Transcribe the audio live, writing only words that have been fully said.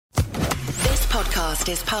podcast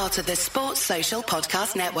is part of the Sports Social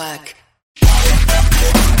Podcast Network.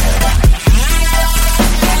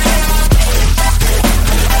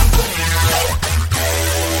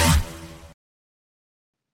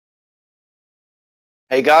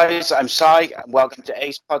 Hey guys, I'm Sai and welcome to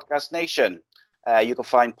ACEcast Nation. You can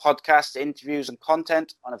find podcasts, interviews and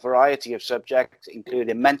content on a variety of subjects,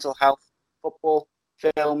 including mental health, football,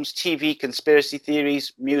 films, TV, conspiracy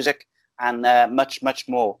theories, music and much, much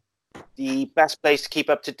more. The best place to keep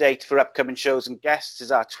up to date for upcoming shows and guests is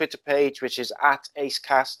our Twitter page, which is at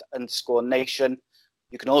ACEcast_Nation.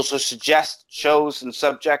 You can also suggest shows and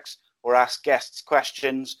subjects or ask guests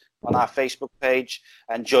questions on our Facebook page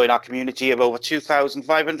and join our community of over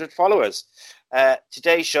 2,500 followers.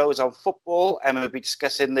 Today's show is on football and we'll be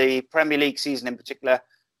discussing the Premier League season in particular,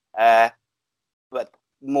 but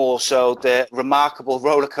more so the remarkable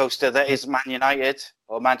roller coaster that is Man United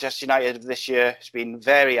or Manchester United this year has been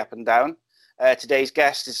very up and down. Today's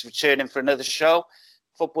guest is returning for another show,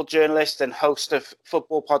 football journalist and host of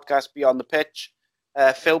football podcast Beyond the Pitch,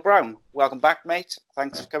 Phil Brown. Welcome back, mate.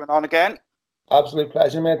 Thanks for coming on again. Absolute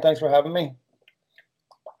pleasure, mate. Thanks for having me.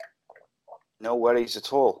 No worries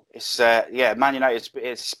at all. It's Man United.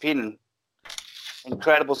 It's been an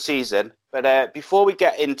incredible season. But before we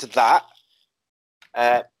get into that,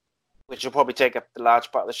 which will probably take up the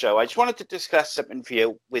large part of the show, I just wanted to discuss something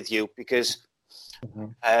with you because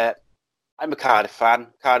I'm a Cardiff fan,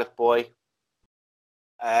 Cardiff boy.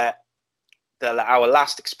 Our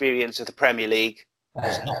last experience of the Premier League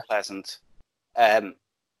was not pleasant. And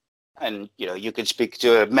you know, you can speak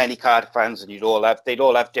to many Cardiff fans, and they'd all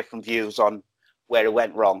have different views on where it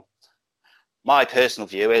went wrong. My personal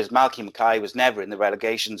view is Malky Mackay was never in the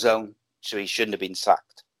relegation zone, so he shouldn't have been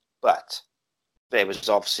sacked. But there was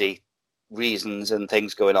obviously reasons and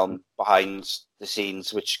things going on behind the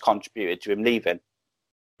scenes which contributed to him leaving.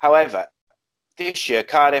 However, this year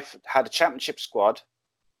Cardiff had a championship squad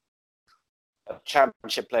of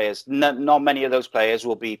championship players. Not many of those players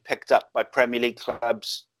will be picked up by Premier League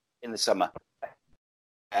clubs in the summer.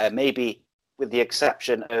 Maybe with the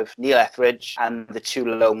exception of Neil Etheridge and the two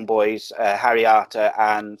lone boys, Harry Arter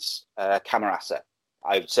and Camarasa.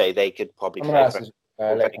 I would say they could probably play for him.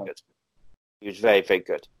 Very good. He was very, very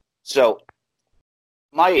good. So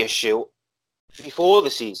my issue, before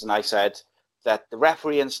the season, I said that the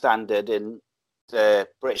refereeing standard in the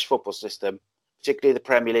British football system, particularly the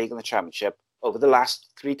Premier League and the Championship, over the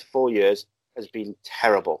last 3 to 4 years has been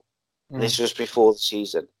terrible. This was before the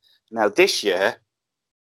season. Now, this year,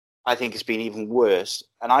 I think it's been even worse.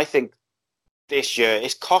 And I think this year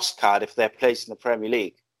it's cost Cardiff their place in the Premier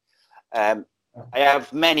League. I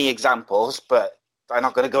have many examples, but I'm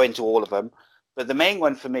not going to go into all of them. But the main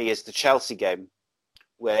one for me is the Chelsea game,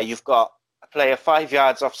 where you've got a player 5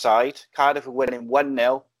 yards offside. Cardiff are winning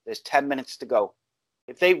 1-0. There's 10 minutes to go.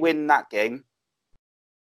 If they win that game,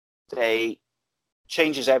 they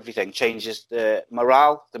changes everything, changes the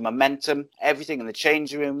morale, the momentum, everything in the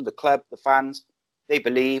changing room, the club, the fans. They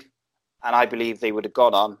believe, and I believe they would have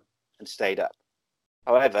gone on and stayed up.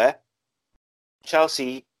 However,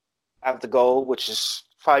 Chelsea have the goal, which is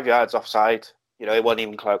 5 yards offside. You know, it wasn't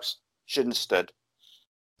even close. Shouldn't have stood.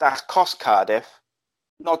 That cost Cardiff,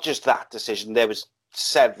 not just that decision, there was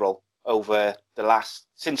several over the last,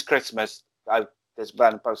 since Christmas, there's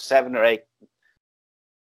been about 7 or 8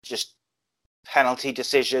 just penalty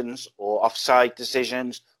decisions or offside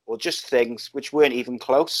decisions or just things which weren't even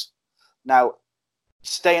close. Now,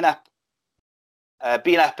 staying up,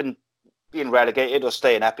 being up and being relegated or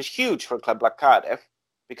staying up is huge for a club like Cardiff,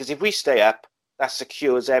 because if we stay up, that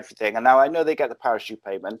secures everything. And now I know they get the parachute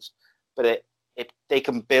payments, but they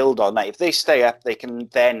can build on that. If they stay up, they can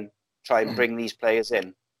then try and bring these players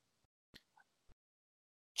in.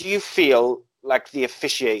 Do you feel like the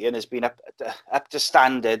officiating has been up to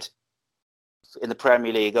standard in the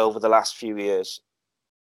Premier League over the last few years,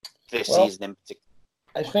 this season in particular?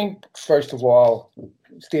 I think, first of all,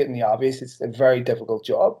 stating the obvious, it's a very difficult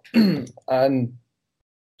job. And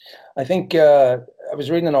I think I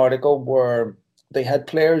was reading an article where they had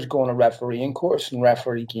players go on a refereeing course and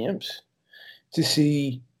referee games to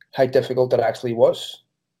see how difficult it actually was.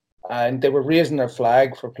 And they were raising their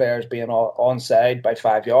flag for players being onside by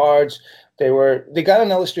 5 yards. They got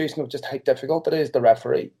an illustration of just how difficult it is to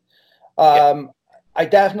referee. I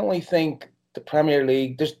definitely think the Premier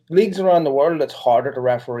League, there's leagues around the world that's harder to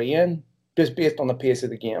referee in, just based on the pace of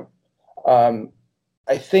the game.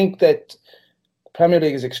 I think that the Premier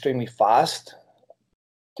League is extremely fast.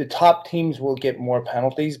 The top teams will get more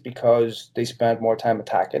penalties because they spend more time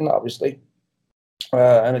attacking, obviously.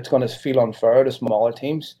 And it's going to feel unfair to smaller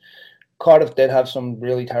teams. Cardiff did have some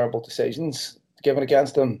really terrible decisions given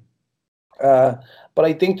against them. But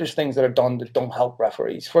I think there's things that are done that don't help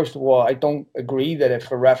referees. First of all, I don't agree that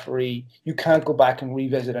if a referee, you can't go back and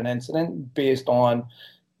revisit an incident based on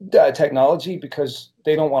technology because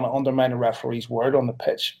they don't want to undermine a referee's word on the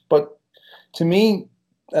pitch. But to me,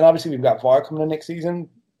 and obviously we've got VAR coming in next season,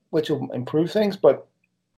 which will improve things, but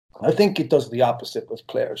I think it does the opposite with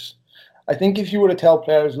players. I think if you were to tell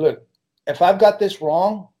players, look, if I've got this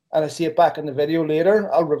wrong and I see it back in the video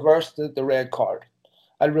later, I'll reverse the red card.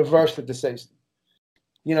 I'll reverse the decision.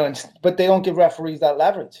 But they don't give referees that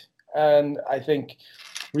leverage. And I think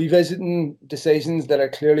revisiting decisions that are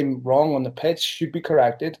clearly wrong on the pitch should be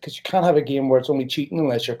corrected because you can't have a game where it's only cheating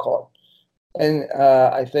unless you're caught. And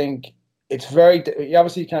I think it's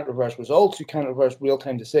obviously you can't reverse results, you can't reverse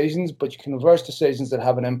real-time decisions, but you can reverse decisions that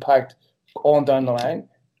have an impact on down the line,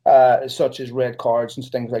 such as red cards and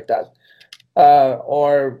things like that,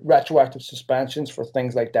 or retroactive suspensions for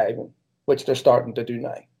things like diving, which they're starting to do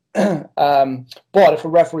now. But if a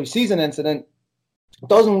referee sees an incident,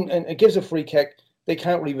 and it gives a free kick, they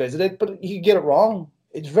can't revisit it, but you get it wrong.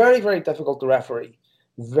 It's very, very difficult to referee.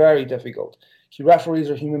 Very difficult. Referees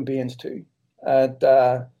are human beings too. And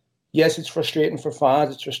yes, it's frustrating for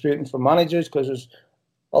fans. It's frustrating for managers because there's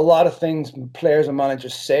a lot of things players and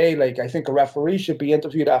managers say. Like, I think a referee should be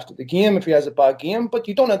interviewed after the game if he has a bad game, but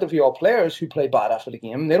you don't interview all players who play bad after the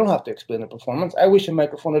game. They don't have to explain their performance. I wish a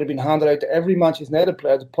microphone had been handed out to every Manchester United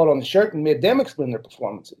player to put on the shirt and made them explain their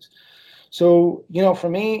performances. So, for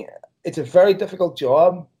me, it's a very difficult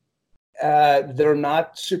job. They're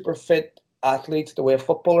not super fit athletes the way a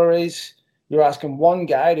footballer is. You're asking one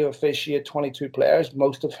guy to officiate 22 players,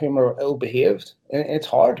 most of whom are ill-behaved. And it's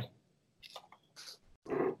hard.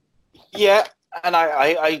 Yeah, and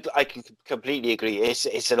I can completely agree.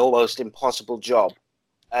 It's an almost impossible job.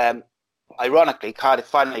 Ironically, Cardiff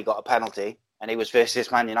finally got a penalty, and it was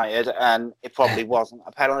versus Man United, and it probably wasn't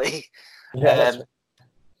a penalty. Yeah,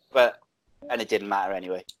 and it didn't matter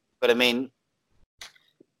anyway. But I mean,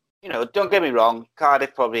 don't get me wrong,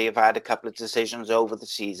 Cardiff probably have had a couple of decisions over the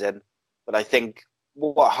season, but I think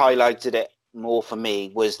what highlighted it more for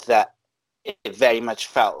me was that it very much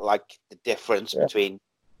felt like the difference between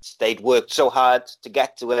they'd worked so hard to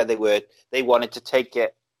get to where they were. They wanted to take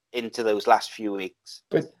it into those last few weeks.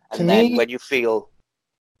 But and then when you feel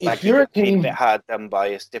like you're a bit hard done by,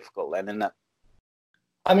 it's difficult then, isn't it?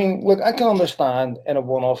 I mean, look, I can understand in a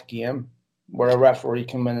one-off game where a referee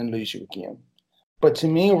can win and lose you a game. But to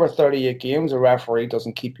me, over 38 games, a referee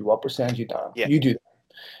doesn't keep you up or send you down. Yeah. You do that.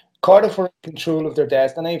 Cardiff are in control of their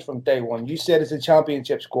destiny from day one. You said it's a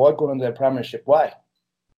championship squad going into the Premiership. Why?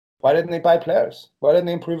 Why didn't they buy players? Why didn't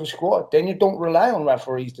they improve a squad? Then you don't rely on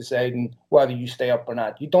referees deciding whether you stay up or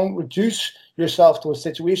not. You don't reduce yourself to a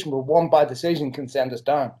situation where one bad decision can send us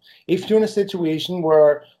down. If you're in a situation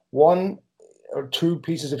where one or two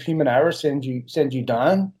pieces of human error send you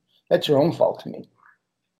down, that's your own fault to me.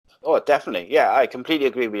 Oh, definitely. Yeah, I completely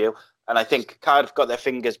agree with you. And I think Cardiff got their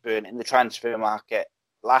fingers burnt in the transfer market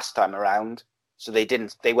last time around. So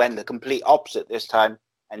they went the complete opposite this time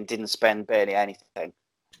and didn't spend barely anything.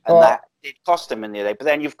 And that did cost them in the day. But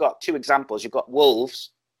then you've got two examples. You've got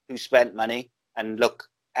Wolves, who spent money and look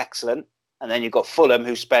excellent. And then you've got Fulham,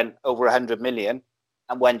 who spent over 100 million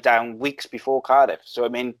and went down weeks before Cardiff. So, I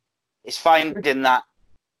mean, it's finding that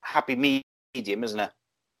happy medium, isn't it?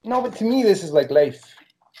 No, but to me, this is like life.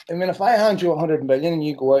 I mean, if I hand you 100 million and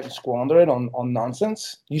you go out and squander it on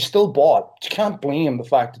nonsense, you still bought. You can't blame the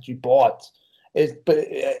fact that you bought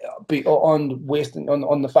on wasting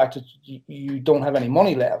on the fact that you don't have any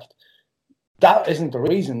money left. That isn't the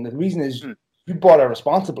reason. The reason is you bought it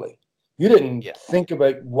responsibly. You didn't think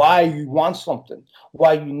about why you want something,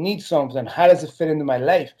 why you need something, how does it fit into my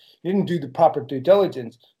life. You didn't do the proper due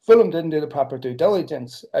diligence. Fulham didn't do the proper due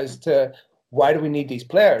diligence as to why do we need these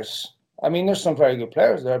players. I mean, there's some very good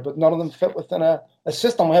players there, but none of them fit within a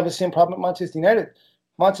system. We have the same problem at Manchester United.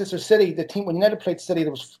 Manchester City, the team, when United played City,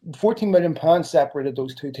 there was £14 million separated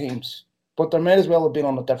those two teams. But they might as well have been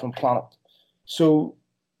on a different planet. So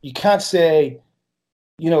you can't say,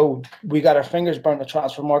 we got our fingers burnt in the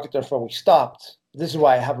transfer market, therefore we stopped. This is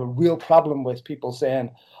why I have a real problem with people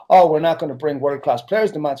saying, we're not going to bring world-class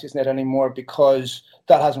players to Manchester United anymore because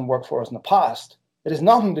that hasn't worked for us in the past. It has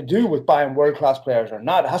nothing to do with buying world-class players or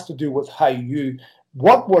not. It has to do with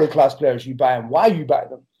what world-class players you buy and why you buy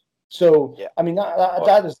them. So, I mean,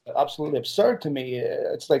 that is absolutely absurd to me.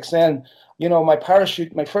 It's like saying, my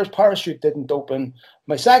first parachute didn't open.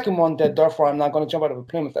 My second one did, therefore I'm not going to jump out of a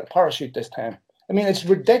plane without a parachute this time. I mean, it's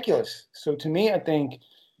ridiculous. So to me, I think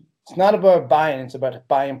it's not about buying, it's about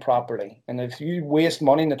buying properly. And if you waste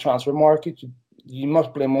money in the transfer market, you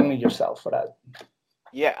must blame only yourself for that.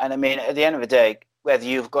 Yeah, and I mean, at the end of the day, whether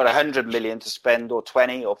you've got 100 million to spend or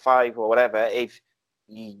 20 or 5 or whatever, if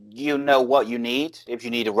you know what you need, if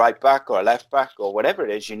you need a right back or a left back or whatever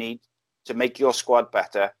it is you need to make your squad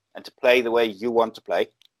better and to play the way you want to play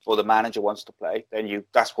or the manager wants to play, then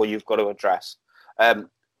that's what you've got to address.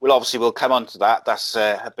 We'll come on to that. That's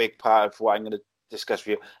a big part of what I'm going to discuss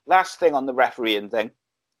with you. Last thing on the refereeing thing.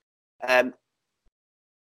 I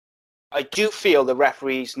do feel the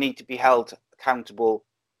referees need to be held accountable.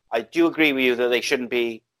 I do agree with you that they shouldn't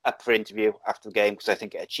be up for interview after the game because I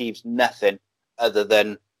think it achieves nothing other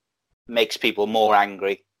than makes people more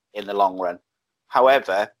angry in the long run.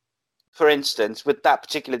 However, for instance, with that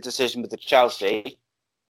particular decision with the Chelsea,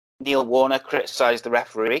 Neil Warner criticised the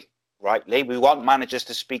referee, rightly. We want managers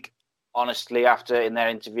to speak honestly after in their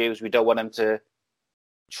interviews. We don't want them to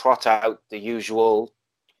trot out the usual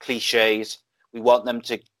cliches. We want them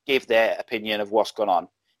to give their opinion of what's gone on.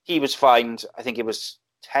 He was fined, I think it was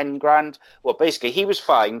 10 grand. Well, basically, he was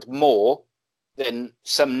fined more than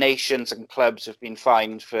some nations and clubs have been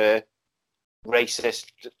fined for racist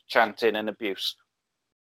chanting and abuse.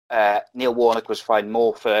 Neil Warnock was fined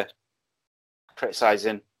more for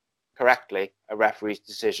criticising correctly a referee's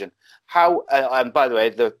decision. And by the way,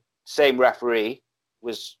 the same referee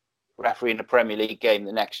was refereeing a Premier League game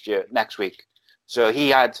the next week. So he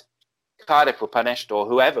had Cardiff were punished, or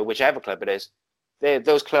whichever club it is.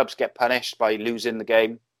 Those clubs get punished by losing the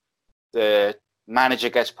game. The manager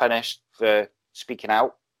gets punished for speaking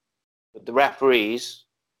out, but the referees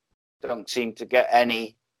don't seem to get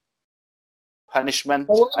any punishment.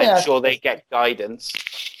 Well, I'm sure they get guidance.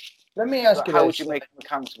 Let me ask you how this. would you make them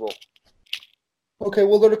accountable? Okay,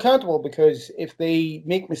 well, they're accountable because if they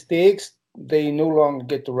make mistakes, they no longer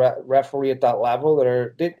get the referee at that level.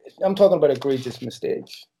 I'm talking about egregious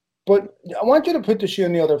mistakes. But I want you to put the shoe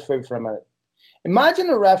on the other foot for a minute. Imagine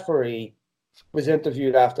a referee was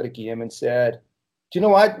interviewed after the game and said, do you know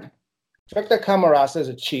what? Victor Camarasa is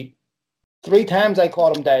a cheat. 3 times I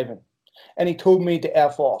caught him diving, and he told me to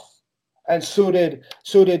F off. And so did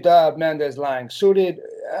Mendes Lang.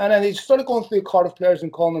 And then they started going through the Cardiff players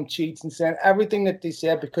and calling them cheats and saying everything that they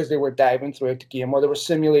said because they were diving throughout the game or they were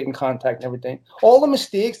simulating contact and everything. All the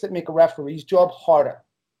mistakes that make a referee's job harder,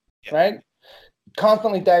 right?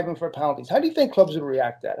 Constantly diving for penalties. How do you think clubs would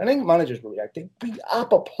react to that? I think managers would react. They'd be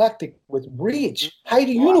apoplectic with rage. How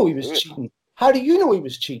do you know he was cheating? How do you know he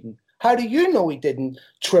was cheating? How do you know he didn't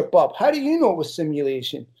trip up? How do you know it was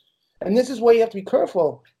simulation? And this is why you have to be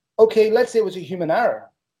careful. Okay, let's say it was a human error.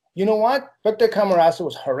 You know what? Victor Camarasa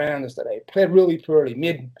was horrendous today. Played really poorly.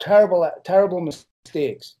 Made terrible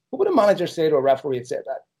mistakes. What would a manager say to a referee that said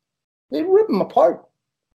that? They'd rip him apart,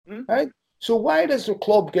 right? So why does a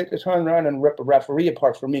club get to turn around and rip a referee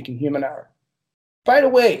apart for making human error? By the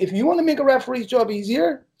way, if you want to make a referee's job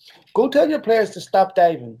easier, go tell your players to stop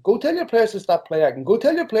diving. Go tell your players to stop play acting. Go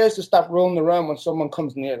tell your players to stop rolling around when someone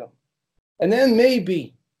comes near them. And then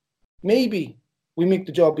maybe we make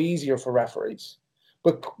the job easier for referees.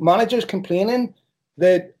 But managers complaining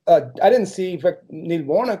that I didn't see Neil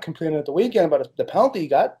Warner complaining at the weekend about the penalty he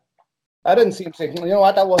got. I didn't see him saying, you know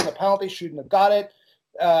what, that wasn't a penalty, shouldn't have got it.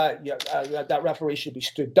 That referee should be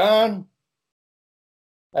stood down.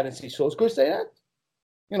 I didn't see Solskjaer say that.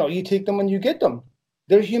 You know, you take them when you get them.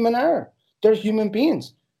 They're human error. They're human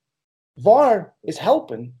beings. VAR is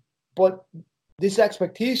helping, but this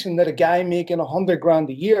expectation that a guy making $100,000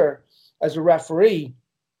 a year as a referee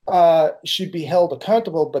should be held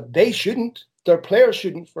accountable, but they shouldn't. Their players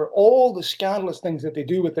shouldn't for all the scandalous things that they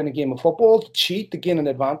do within a game of football to cheat to gain an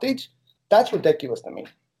advantage. That's ridiculous to me.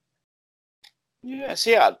 Yes,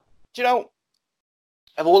 yeah. Do you know,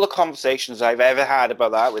 of all the conversations I've ever had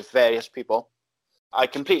about that with various people, I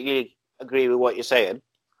completely agree with what you're saying.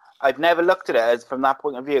 I've never looked at it as from that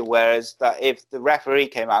point of view, whereas that if the referee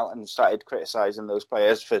came out and started criticising those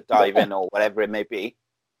players for diving or whatever it may be,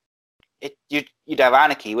 you'd have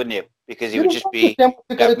anarchy, wouldn't you? Because it would just be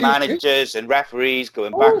managers and referees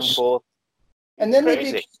going back and forth. And then they'd be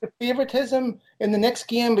accused of favoritism in the next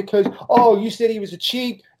game because, you said he was a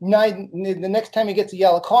cheat. Now, the next time he gets a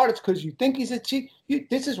yellow card, it's because you think he's a cheat.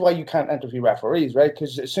 This is why you can't interview referees, right?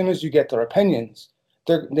 Because as soon as you get their opinions,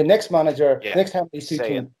 the next manager, next time they see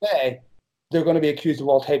team play, they're going to be accused of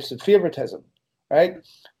all types of favoritism, right?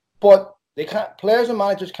 But they can't. Players and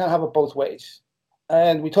managers can't have it both ways.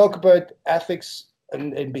 And we talk about ethics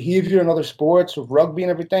and behavior in other sports, with rugby and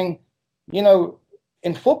everything. You know,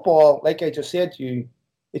 in football, like I just said to you,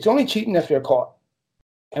 it's only cheating if you're caught.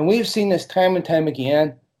 And we've seen this time and time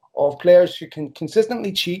again of players who can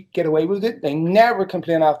consistently cheat, get away with it. They never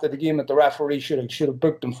complain after the game that the referee should have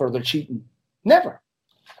booked them for their cheating. Never.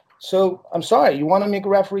 So I'm sorry, you want to make a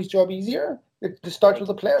referee's job easier? It starts with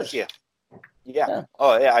the players. Yeah. Yeah.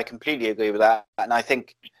 Oh, yeah, I completely agree with that. And I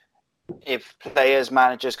think if players,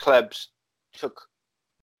 managers, clubs took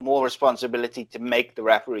more responsibility to make the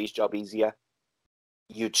referee's job easier,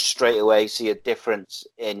 you'd straight away see a difference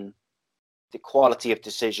in the quality of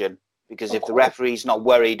decision. Because if the referee's not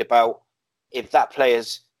worried about if that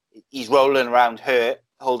he's rolling around hurt,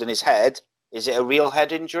 holding his head, is it a real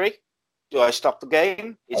head injury? Do I stop the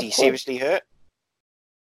game? Is he seriously hurt?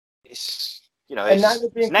 It's,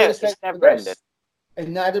 it's never ending.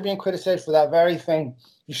 And neither being criticized for that very thing.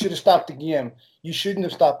 You should have stopped the game. You shouldn't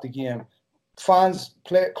have stopped the game. Fans,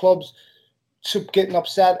 clubs, getting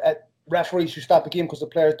upset at referees who stop the game because the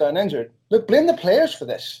player's down injured. Look, blame the players for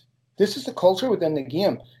this. This is the culture within the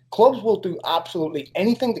game. Clubs will do absolutely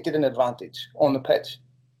anything to get an advantage on the pitch.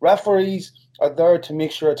 Referees are there to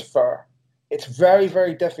make sure it's fair. It's very,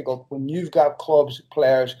 very difficult when you've got clubs,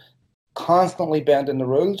 players constantly bending the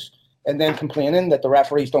rules and then complaining that the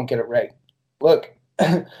referees don't get it right. Look,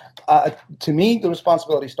 to me, the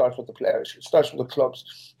responsibility starts with the players. It starts with the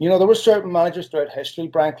clubs. There were certain managers throughout history,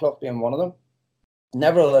 Brian Clough being one of them,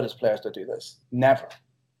 never allowed his players to do this. Never.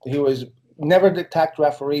 He was never attacked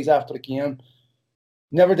referees after the game.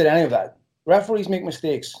 Never did any of that. Referees make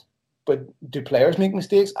mistakes, but do players make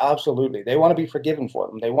mistakes? Absolutely. They want to be forgiven for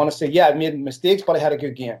them. They want to say, yeah, I made mistakes, but I had a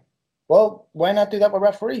good game. Well, why not do that with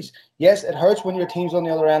referees? Yes, it hurts when your team's on the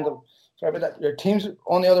other end of your team's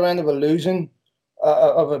on the other end of a losing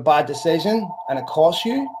of a bad decision, and it costs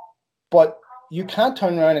you. But you can't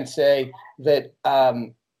turn around and say that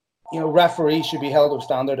referees should be held to a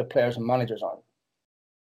standard that players and managers aren't.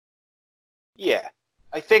 Yeah,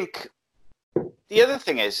 I think the other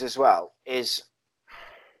thing is I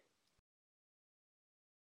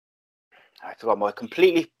forgot. I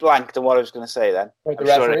completely blanked on what I was going to say then. I'm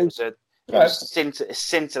sure it was a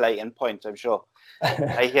scintillating point, I'm sure.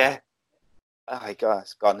 Oh my God,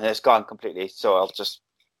 it's gone completely. So I'll just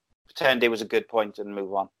pretend it was a good point and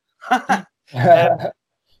move on.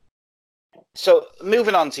 So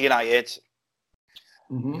moving on to United.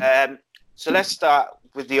 Mm-hmm. So let's start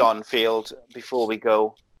with the on-field before we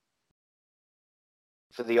go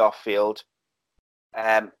for the off-field.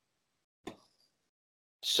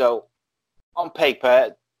 So on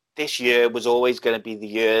paper, this year was always going to be the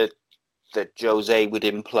year that Jose would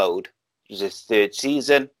implode. It was his third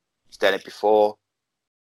season. He's done it before.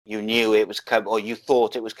 You knew it was coming, or you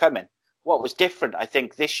thought it was coming. What was different, I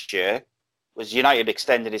think, this year was United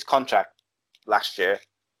extended his contract last year.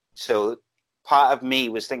 So part of me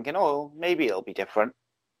was thinking, maybe it'll be different.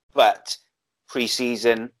 But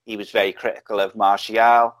pre-season, he was very critical of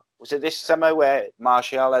Martial. Was it this summer where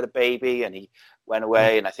Martial had a baby and he went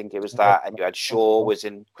away? And I think it was that. And you had Shaw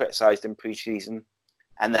criticised in pre-season.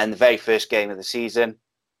 And then the very first game of the season,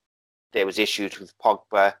 there was issues with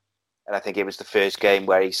Pogba. And I think it was the first game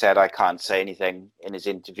where he said, I can't say anything in his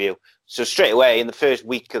interview. So straight away, in the first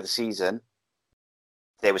week of the season,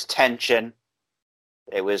 there was tension.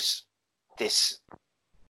 There was this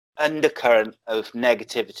undercurrent of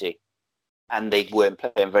negativity. And they weren't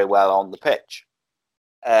playing very well on the pitch.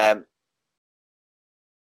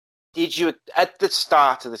 Did you, at the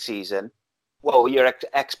start of the season, what were your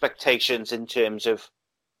expectations in terms of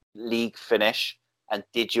league finish? And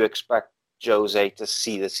did you expect Jose to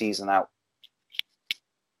see the season out?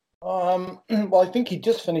 Well, I think he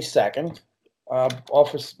just finished second.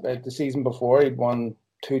 The season before, he'd won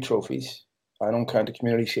 2 trophies. I don't count the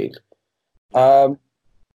Community Shield.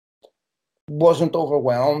 Wasn't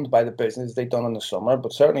overwhelmed by the business they'd done in the summer,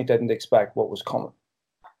 but certainly didn't expect what was coming.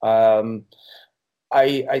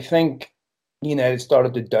 I think United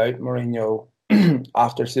started to doubt Mourinho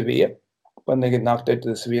after Sevilla when they get knocked out to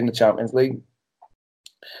the Sevilla in the Champions League.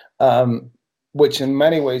 Which in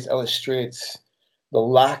many ways illustrates the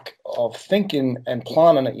lack of thinking and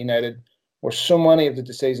planning at United, where so many of the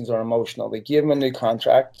decisions are emotional. They gave him a new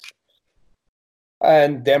contract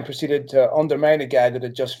and then proceeded to undermine a guy that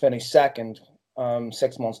had just finished second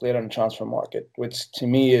 6 months later in the transfer market, which to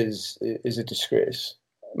me is a disgrace.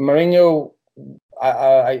 Mourinho,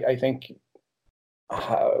 I think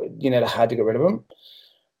United had to get rid of him.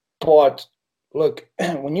 But look,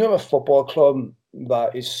 when you have a football club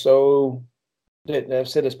that is so, I've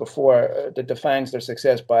said this before, that defines their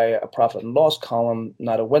success by a profit and loss column,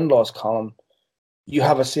 not a win-loss column, you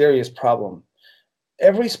have a serious problem.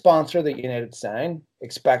 Every sponsor that United sign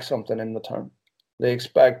expects something in return. They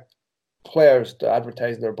expect players to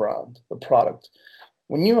advertise their brand, the product.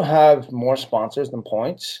 When you have more sponsors than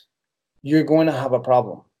points, you're going to have a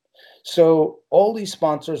problem. So all these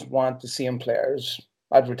sponsors want the same players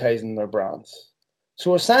advertising their brands.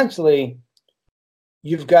 So essentially,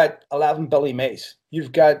 you've got 11 Billy Mays.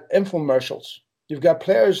 You've got infomercials. You've got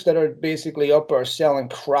players that are basically up there selling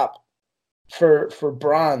crap for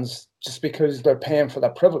brands just because they're paying for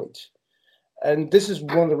that privilege. And this is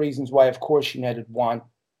one of the reasons why, of course, United want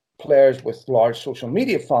players with large social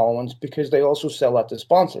media followings, because they also sell that to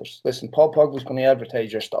sponsors. Listen, Paul Pogba's going to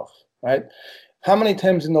advertise your stuff, right? How many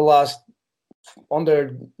times in the last,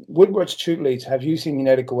 under Woodward's tutelage, have you seen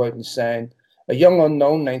United go out and sign a young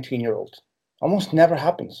unknown 19-year-old? Almost never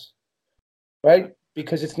happens, right?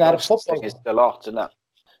 Because it's not a football. It's a lot, isn't it?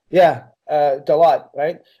 Yeah, a lot,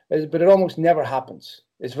 right? But it almost never happens.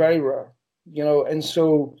 It's very rare, and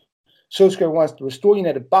so Solskjaer wants to restore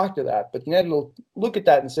United back to that, but United will look at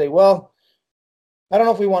that and say, well, I don't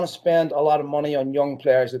know if we want to spend a lot of money on young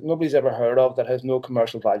players that nobody's ever heard of, that has no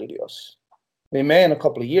commercial value to us. We may in a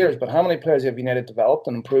couple of years, but how many players have United developed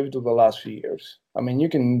and improved over the last few years? I mean, you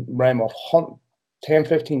can rhyme off 10,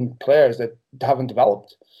 15 players that haven't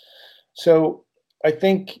developed. So I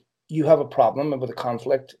think you have a problem with a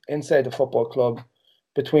conflict inside the football club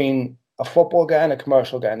between a football guy and a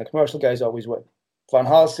commercial guy, and the commercial guys always win. Van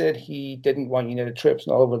Gaal said he didn't want United trips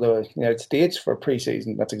all over the United States for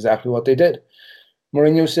pre-season. That's exactly what they did.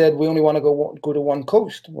 Mourinho said, we only want to go to one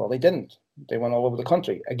coast. Well, they didn't. They went all over the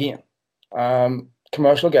country again.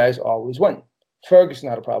 Commercial guys always win. Ferguson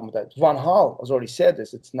had a problem with that. Van Gaal has already said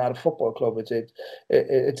this. It's not a football club.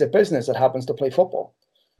 It's a business that happens to play football.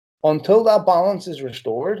 Until that balance is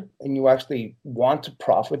restored and you actually want to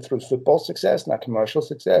profit through football success, not commercial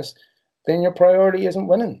success, then your priority isn't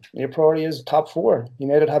winning. Your priority is top four.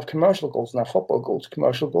 United have commercial goals, not football goals.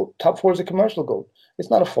 Commercial goal. Top four is a commercial goal.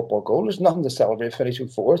 It's not a football goal. There's nothing to celebrate finishing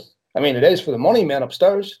fourth. I mean, it is for the money men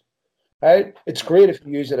upstairs, right? It's great if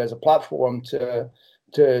you use it as a platform to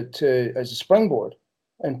as a springboard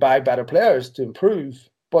and buy better players to improve.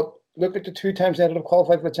 But look at the 2 times United have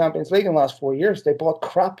qualified for the Champions League in the last 4 years. They bought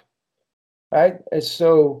crap, right? And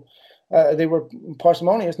so they were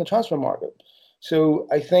parsimonious in the transfer market. So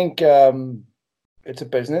I think it's a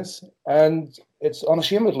business, and it's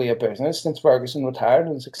unashamedly a business since Ferguson retired,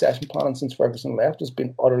 and the succession planning since Ferguson left has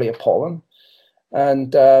been utterly appalling.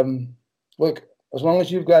 And look, as long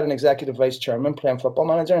as you've got an executive vice chairman playing football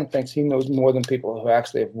manager and thinks he knows more than people who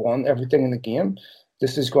actually have won everything in the game,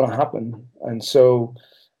 this is going to happen. And so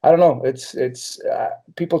I don't know. It's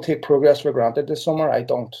people take progress for granted this summer. I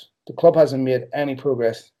don't. The club hasn't made any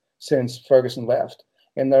progress since Ferguson left.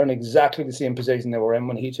 And they're in exactly the same position they were in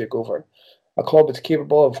when he took over. A club that's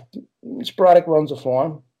capable of sporadic runs of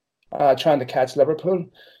form, trying to catch Liverpool,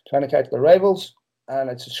 trying to catch the rivals, and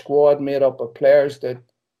it's a squad made up of players that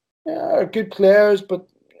are good players, but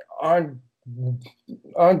aren't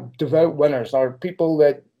devout winners. Are people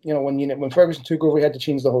that, when Ferguson took over, he had to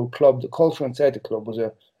change the whole club. The culture inside the club was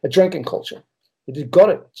a drinking culture. He just got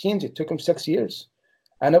it, changed it. It took him 6 years,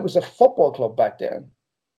 and it was a football club back then.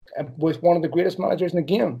 And with one of the greatest managers in the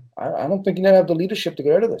game. I don't think you have the leadership to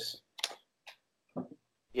get out of this.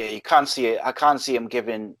 Yeah, you can't see it. I can't see him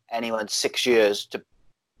giving anyone 6 years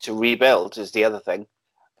to rebuild. Is the other thing.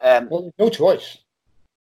 Well, no choice.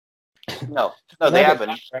 No, they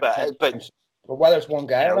haven't. But whether it's one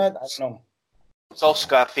guy or not, I don't know.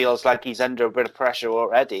 Solskjaer feels like he's under a bit of pressure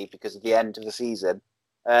already because of the end of the season.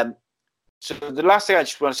 So the last thing I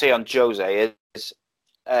just want to say on Jose is.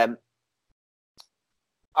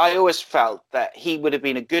 I always felt that he would have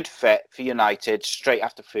been a good fit for United straight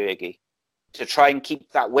after Fergie to try and keep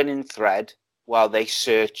that winning thread while they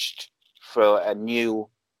searched for a new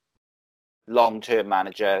long-term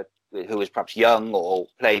manager who was perhaps young or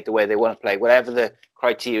played the way they want to play, whatever the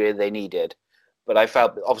criteria they needed. But I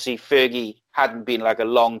felt obviously Fergie hadn't been like a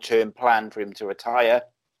long-term plan for him to retire.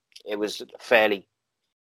 It was a fairly,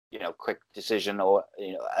 quick decision or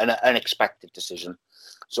an unexpected decision.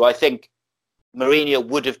 So I think Mourinho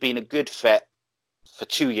would have been a good fit for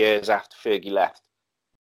 2 years after Fergie left.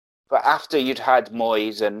 But after you'd had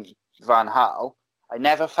Moyes and Van Gaal, I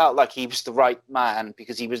never felt like he was the right man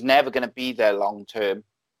because he was never going to be there long term.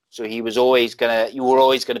 So you were always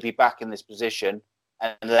going to be back in this position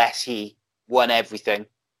unless he won everything,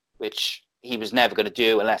 which he was never going to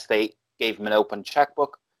do unless they gave him an open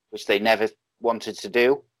checkbook, which they never wanted to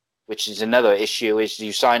do, which is another issue, is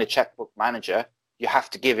you sign a checkbook manager, you have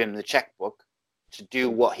to give him the checkbook to do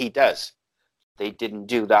what he does. They didn't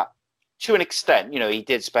do that to an extent. He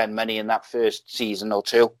did spend money in that first season or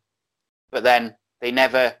two, but then they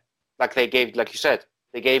never, like you said,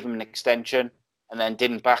 they gave him an extension and then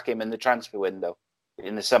didn't back him in the transfer window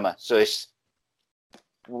in the summer. So it's,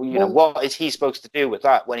 what is he supposed to do with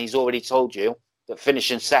that when he's already told you that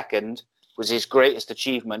finishing second was his greatest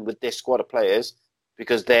achievement with this squad of players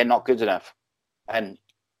because they're not good enough? And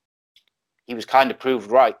he was kind of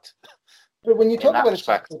proved right. But when you talk about a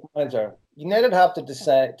checkbook manager, United have to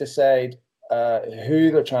decide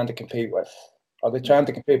who they're trying to compete with. Are they trying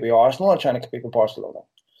to compete with Arsenal or trying to compete with Barcelona?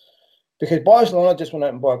 Because Barcelona just went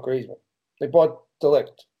out and bought Griezmann. They bought De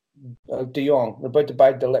Ligt, De Jong. They're about to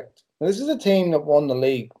buy De Ligt. Now, this is a team that won the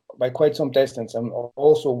league by quite some distance and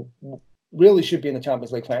also really should be in the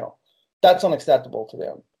Champions League final. That's unacceptable to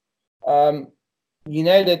them.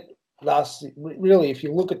 United, if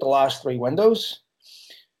you look at the last three windows,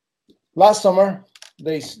 last summer,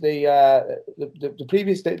 the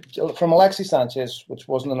previous from Alexis Sanchez, which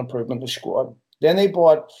wasn't an improvement, the squad. Then they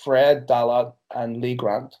bought Fred, Dalot, and Lee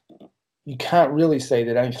Grant. You can't really say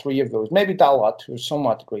that any three of those, maybe Dalot to a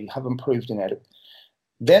somewhat degree, have improved United.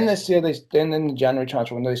 Then this year, then in the January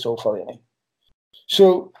transfer window, they sold Fellaini.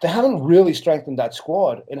 So they haven't really strengthened that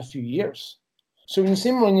squad in a few years. So when you see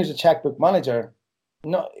Mourinho as a checkbook manager,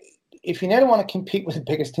 if United want to compete with the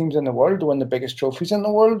biggest teams in the world to win the biggest trophies in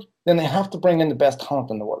the world, then they have to bring in the best talent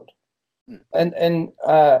in the world,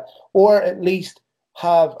 or at least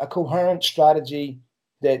have a coherent strategy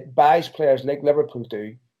that buys players like Liverpool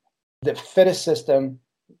do that fit a system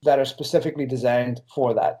that are specifically designed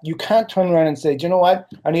for that. You can't turn around and say, do you know what?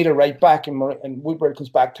 I need a right back, and Woodward comes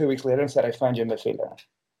back 2 weeks later and said, I found you a midfielder.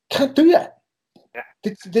 Can't do that. Yeah.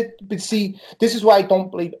 But see, this is why I don't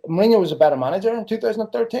believe Mourinho was a better manager in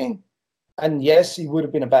 2013. And yes, he would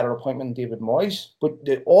have been a better appointment than David Moyes, but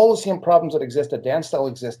all the same problems that existed then still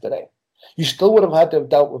exist today. You still would have had to have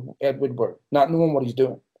dealt with Ed Woodward, not knowing what he's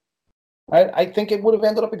doing. I think it would have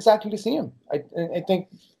ended up exactly the same. I think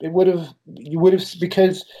it would have. You would have,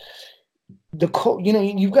 because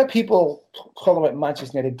you've got people talking about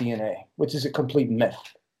Manchester United DNA, which is a complete myth.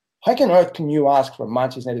 How on earth can you ask for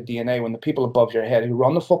Manchester United DNA when the people above your head who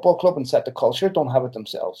run the football club and set the culture don't have it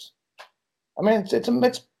themselves? I mean, it's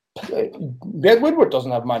Ed Woodward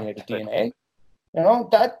doesn't have Man United DNA. You know,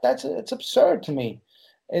 it's absurd to me.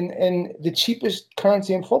 And the cheapest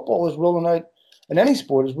currency in football is rolling out, in any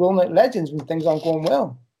sport, is rolling out legends when things aren't going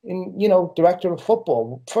well. And, director of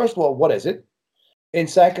football, first of all, what is it? And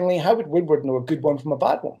secondly, how would Woodward know a good one from a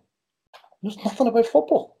bad one? There's nothing about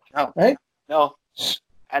football. No. Right? No.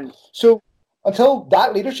 And so until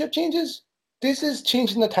that leadership changes, this is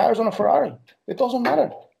changing the tires on a Ferrari. It doesn't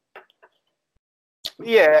matter.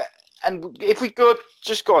 Yeah, and if we could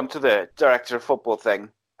just go on to the director of football thing,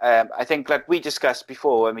 I think, like we discussed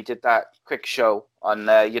before when we did that quick show on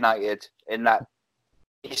United, in that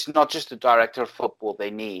it's not just a director of football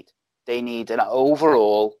they need. They need an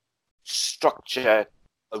overall structure,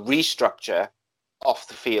 a restructure off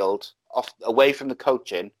the field, away from the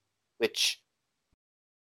coaching, which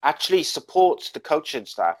actually supports the coaching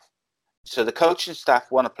staff. So the coaching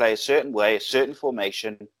staff want to play a certain way, a certain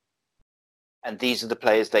formation, and these are the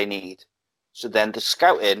players they need. So then the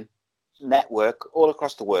scouting network all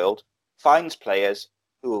across the world finds players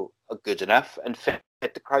who are good enough and fit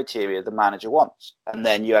the criteria the manager wants. And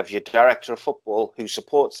then you have your director of football who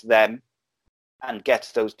supports them and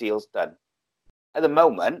gets those deals done. At the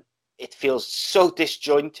moment, it feels so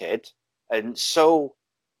disjointed and so,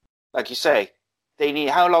 like you say,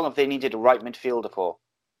 how long have they needed a right midfielder for?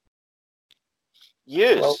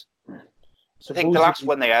 Years. Well, I think the last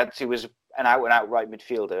one they had to was an out-and-out right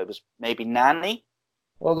midfielder. It was maybe Nani.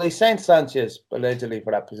 Well, they signed Sanchez allegedly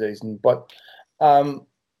for that position, but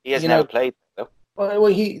he has never played though. Well,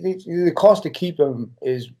 the cost to keep him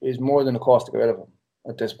is more than the cost to get rid of him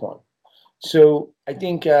at this point. So I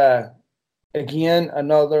think again,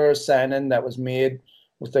 another signing that was made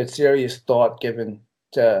without serious thought given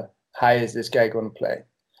to how is this guy going to play?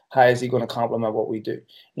 How is he going to complement what we do?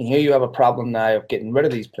 And here you have a problem now of getting rid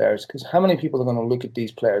of these players, because how many people are going to look at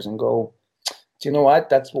these players and go, do you know what?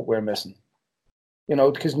 That's what we're missing.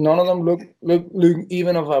 Because none of them look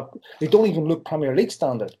even they don't even look Premier League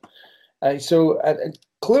standard. So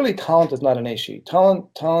clearly talent is not an issue. Talent.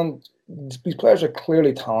 These players are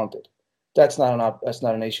clearly talented. That's not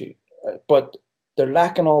an issue. But they're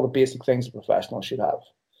lacking all the basic things a professional should have.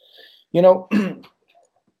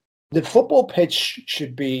 The football pitch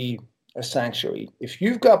should be a sanctuary. If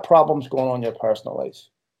you've got problems going on in your personal life,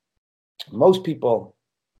 most people,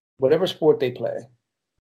 whatever sport they play,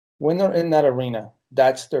 when they're in that arena,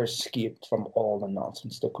 that's their escape from all the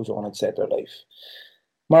nonsense that goes on inside their life.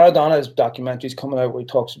 Maradona's documentary is coming out where he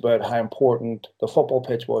talks about how important the football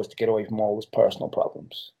pitch was to get away from all those personal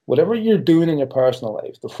problems. Whatever you're doing in your personal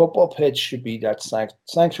life, the football pitch should be that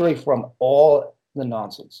sanctuary from all the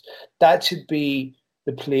nonsense. That should be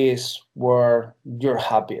the place where you're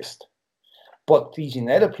happiest. But these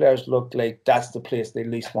United players look like that's the place they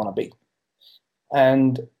least want to be.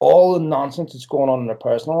 And all the nonsense that's going on in their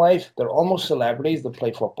personal life, they're almost celebrities that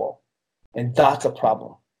play football. And that's a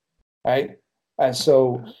problem, right? And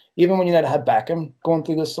so even when United had Beckham going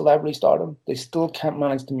through this celebrity stardom, they still can't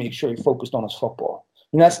manage to make sure he focused on his football.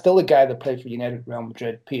 And that's still a guy that played for United, Real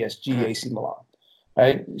Madrid, PSG, AC Milan,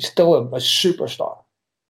 right? He's still a superstar.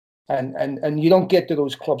 And you don't get to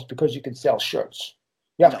those clubs because you can sell shirts.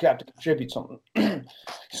 You have to contribute something.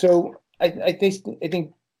 So I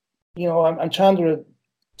think I'm trying to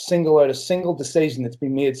single out a single decision that's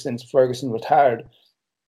been made since Ferguson retired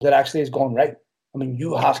that actually has gone right. I mean,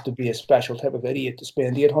 you have to be a special type of idiot to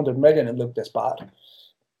spend 800 million and look this bad.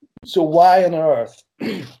 So why on earth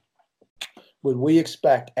would we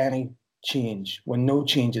expect any change when no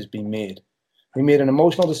change has been made? We made an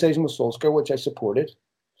emotional decision with Solskjaer, which I supported,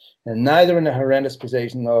 and now they're in a horrendous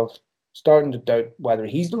position of starting to doubt whether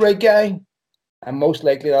he's the right guy, and most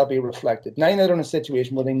likely that'll be reflected. Now they're in a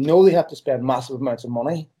situation where they know they have to spend massive amounts of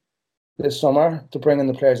money this summer to bring in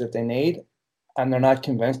the players that they need, and they're not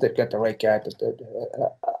convinced they've got the right guy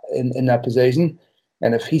in that position.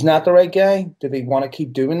 And if he's not the right guy, do they want to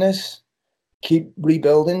keep doing this? Keep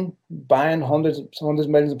rebuilding, buying hundreds of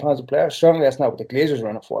millions of pounds of players? Certainly that's not what the Glazers are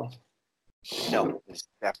in it for. No, it's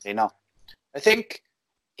definitely not. I think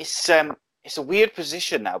it's a weird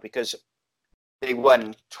position now because they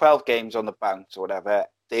won 12 games on the bounce or whatever.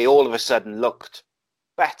 They all of a sudden looked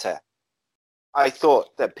better. I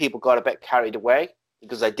thought that people got a bit carried away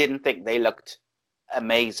because I didn't think they looked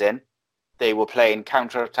amazing. They were playing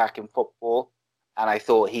counter-attacking football, and I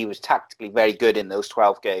thought he was tactically very good in those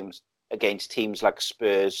 12 games against teams like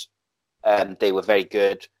Spurs. They were very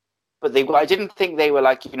good. But I didn't think they were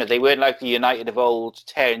like, they weren't like the United of old,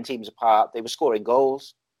 tearing teams apart. They were scoring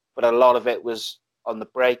goals, but a lot of it was on the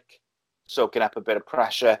break, soaking up a bit of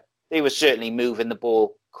pressure. They were certainly moving the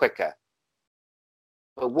ball quicker.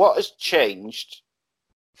 But what has changed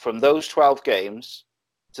from those 12 games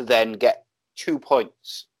to then get 2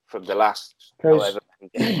 points from the last however many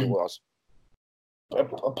games it was?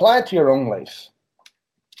 Apply it to your own life.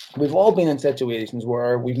 We've all been in situations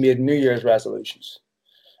where we've made New Year's resolutions.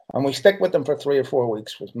 And we stick with them for 3 or 4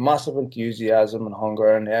 weeks with massive enthusiasm and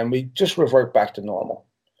hunger, and we just revert back to normal,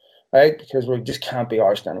 right? Because we just can't be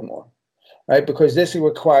arsed anymore, right? Because this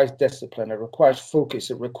requires discipline, it requires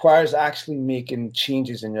focus, it requires actually making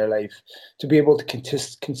changes in your life to be able to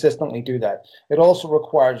consistently do that. It also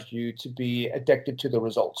requires you to be addicted to the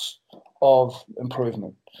results of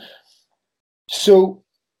improvement. So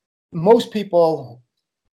most people,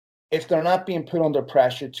 if they're not being put under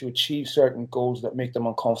pressure to achieve certain goals that make them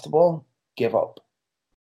uncomfortable, give up.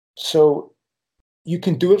 So you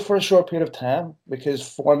can do it for a short period of time because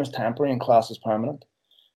form is temporary and class is permanent.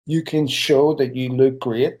 You can show that you look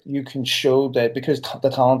great. You can show that because the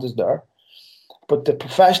talent is there. But the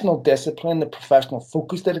professional discipline, the professional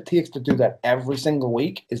focus that it takes to do that every single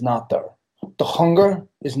week is not there. The hunger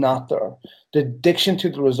is not there. The addiction to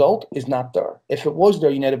the result is not there. If it was there,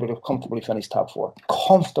 United would have comfortably finished top 4.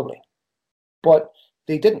 Comfortably. But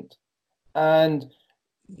they didn't. And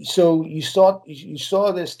so you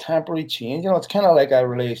saw this temporary change. It's kind of like a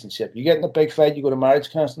relationship. You get in a big fight, you go to marriage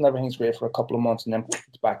counseling, everything's great for a couple of months, and then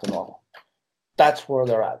it's back to normal. That's where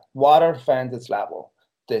they're at. Water finds its level.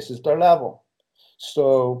 This is their level.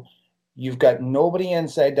 So you've got nobody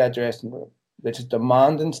inside that dressing room that's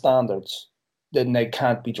demanding standards then they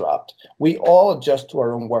can't be dropped. We all adjust to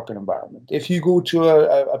our own working environment. If you go to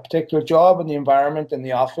a particular job and the environment in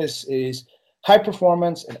the office is high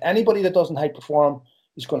performance, and anybody that doesn't high perform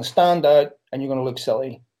is going to stand out and you're going to look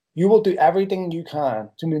silly. You will do everything you can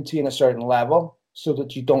to maintain a certain level so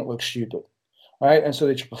that you don't look stupid, right? And so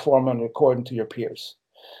that you're performing according to your peers.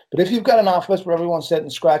 But if you've got an office where everyone's sitting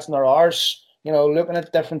scratching their arse, looking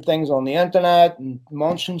at different things on the internet and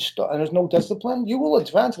munching stuff, and there's no discipline, you will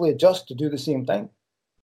eventually adjust to do the same thing.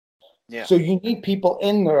 Yeah. So you need people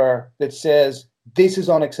in there that says, this is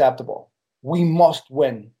unacceptable. We must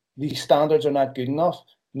win. These standards are not good enough.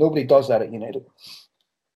 Nobody does that at United.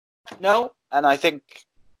 No, and I think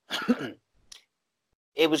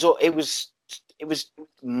it was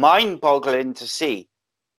mind-boggling to see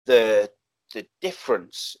the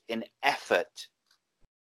difference in effort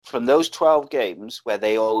from those 12 games where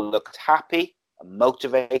they all looked happy and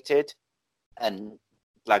motivated and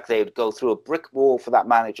like they would go through a brick wall for that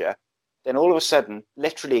manager. Then all of a sudden,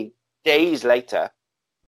 literally days later,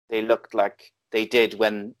 they looked like they did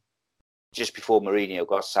when just before Mourinho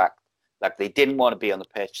got sacked. Like they didn't want to be on the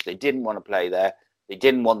pitch. They didn't want to play there. They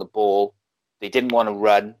didn't want the ball. They didn't want to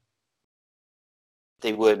run.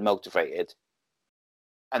 They weren't motivated.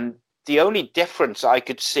 And the only difference I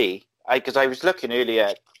could see, because I was looking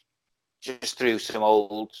earlier just through some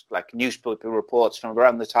old newspaper reports from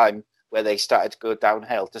around the time where they started to go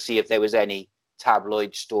downhill to see if there was any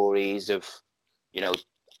tabloid stories of,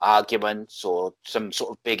 arguments or some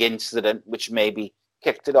sort of big incident which maybe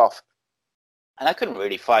kicked it off. And I couldn't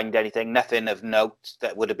really find anything, nothing of note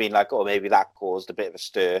that would have been like, oh, maybe that caused a bit of a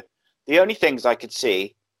stir. The only things I could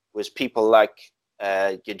see was people like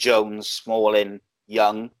your Jones, Smalling,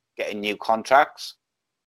 Young getting new contracts.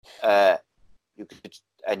 You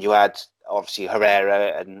had obviously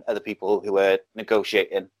Herrera and other people who were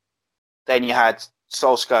negotiating. Then you had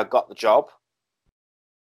Solskjaer got the job,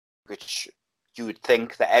 which you would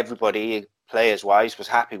think that everybody, players-wise, was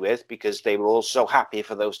happy with because they were all so happy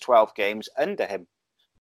for those 12 games under him.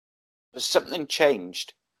 But something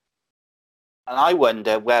changed. And I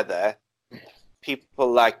wonder whether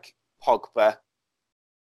people like Pogba,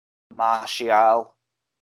 Martial,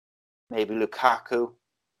 maybe Lukaku,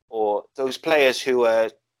 or those players who are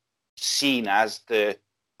seen as the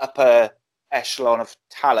upper echelon of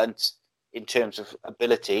talent in terms of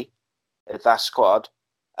ability at that squad,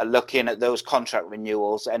 are looking at those contract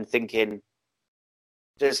renewals and thinking,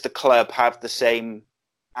 does the club have the same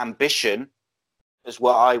ambition as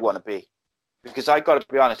what I want to be? Because I got to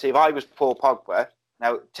be honest, if I was Paul Pogba,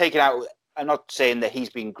 now taking out, I'm not saying that he's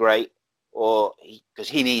been great or because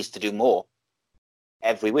he needs to do more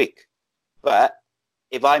every week. But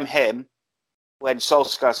if I'm him, when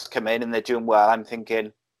Solskjaer's come in and they're doing well, I'm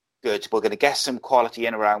thinking, good, we're going to get some quality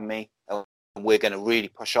in around me and we're going to really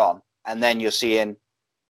push on. And then you're seeing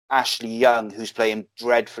Ashley Young, who's playing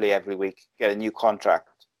dreadfully every week, get a new contract.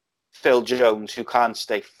 Phil Jones, who can't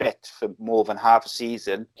stay fit for more than half a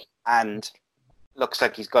season and looks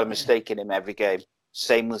like he's got a mistake in him every game.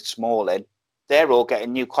 Same with Smalling. They're all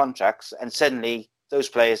getting new contracts, and suddenly those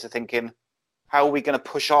players are thinking, how are we going to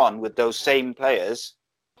push on with those same players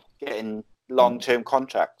getting long-term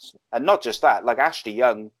contracts? And not just that, like Ashley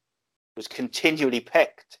Young was continually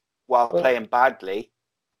picked while playing badly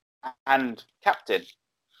and captain.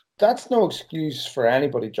 That's no excuse for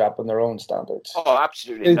anybody dropping their own standards. Oh,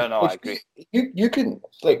 absolutely. No, I agree. You can,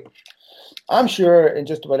 like, I'm sure in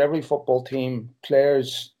just about every football team,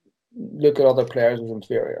 players look at other players as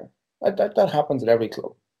inferior. That happens at every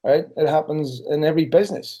club, right? It happens in every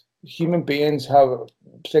business. Human beings have a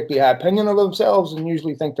particularly high opinion of themselves and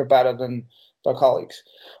usually think they're better than their colleagues,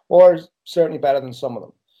 or certainly better than some of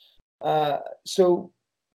them. So,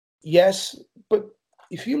 yes, but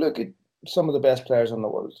if you look at some of the best players in the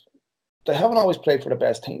world, they haven't always played for the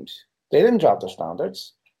best teams. They didn't drop their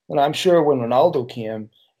standards. And I'm sure when Ronaldo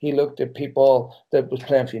came, he looked at people that was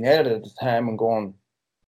playing for United at the time and going,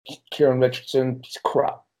 Kieran Richardson, he's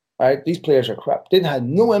crap. Right? These players are crap. Didn't have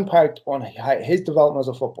no impact on his development as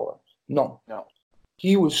a footballer. None. No.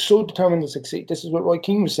 He was so determined to succeed. This is what Roy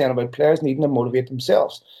Keane was saying about players needing to motivate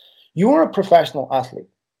themselves. You are a professional athlete.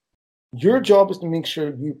 Your job is to make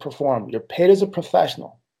sure you perform. You're paid as a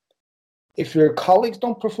professional. If your colleagues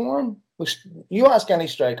don't perform, you ask any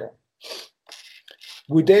striker,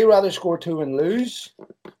 would they rather score 2 and lose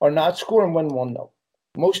or not score and win 1-0?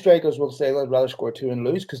 Most strikers will say they'd rather score 2 and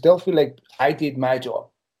lose because they'll feel like I did my job.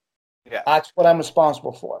 Yeah. That's what I'm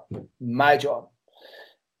responsible for. My job.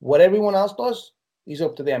 What everyone else does is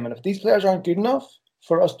up to them. And if these players aren't good enough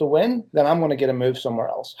for us to win, then I'm going to get a move somewhere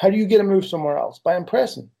else. How do you get a move somewhere else? By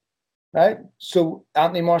impressing. Right? So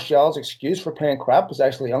Anthony Martial's excuse for playing crap is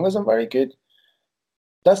Ashley Young isn't very good.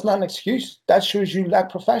 That's not an excuse. That shows you lack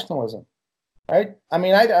professionalism. Right? I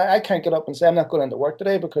mean, I can't get up and say I'm not going into work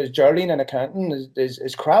today because Geraldine in accounting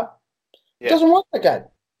is crap. Yeah. It doesn't work like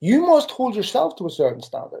that. You must hold yourself to a certain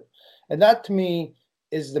standard. And that, to me,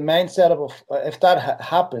 is the mindset of if that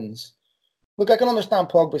happens. Look, I can understand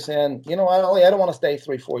Pogba saying, you know, I don't want to stay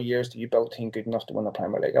 3-4 years till you build a team good enough to win the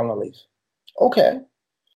Premier League. I want to leave. Okay.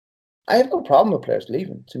 I have no problem with players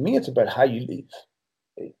leaving. To me, it's about how you leave.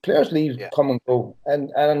 Players leave, come and go.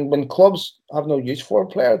 And when clubs have no use for a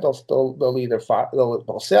player, they'll either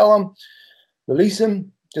they'll sell him, release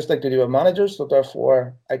him, just like they do with managers. So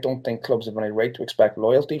therefore, I don't think clubs have any right to expect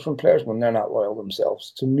loyalty from players when they're not loyal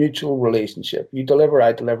themselves. It's a mutual relationship. You deliver,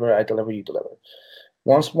 I deliver, I deliver, you deliver.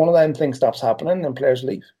 Once one of them things stops happening, then players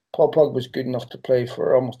leave. Paul Pogba was good enough to play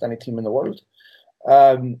for almost any team in the world.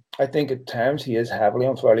 I think at times he is heavily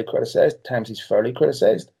unfairly criticised. At times he's fairly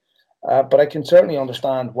criticised. But I can certainly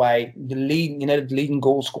understand why the United leading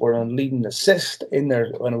goal scorer and leading assist in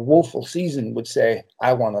a woeful season would say,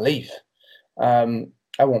 I want to leave.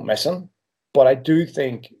 I won't miss him. But I do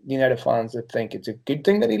think United fans that think it's a good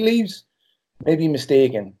thing that he leaves may be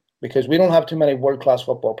mistaken because we don't have too many world-class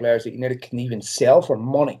football players that United can even sell for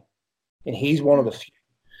money. And he's one of the few.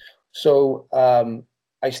 So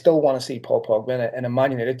I still want to see Paul Pogba in a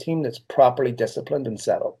Man United team that's properly disciplined and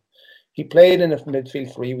set up. He played in a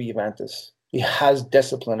midfield 3 with Juventus. He has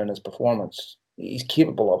discipline in his performance. He's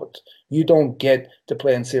capable of it. You don't get to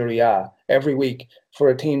play in Serie A every week for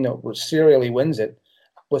a team that serially wins it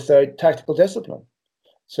without tactical discipline.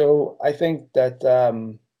 So I think that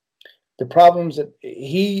the problems that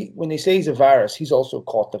when they say he's a virus, he's also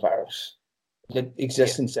caught the virus that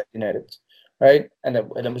exists in United, right? And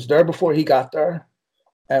it was there before he got there,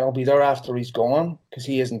 and it'll be there after he's gone because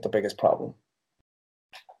he isn't the biggest problem.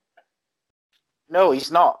 No,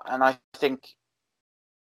 he's not. And I think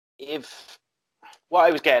what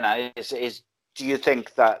I was getting at is do you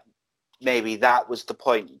think that maybe that was the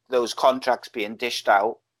point, those contracts being dished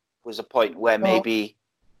out was a point where maybe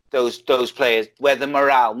those players, where the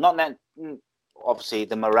morale, obviously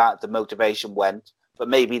the morale, the motivation went, but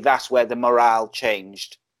maybe that's where the morale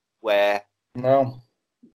changed.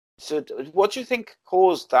 So what do you think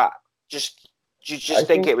caused that? Do you just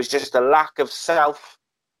think it was just a lack of self,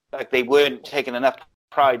 like they weren't taking enough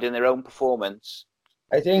pride in their own performance?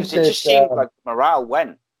 I think it just seemed like morale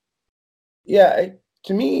went. Yeah,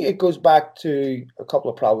 to me, it goes back to a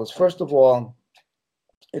couple of problems. First of all,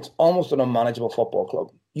 it's almost an unmanageable football club.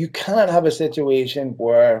 You cannot have a situation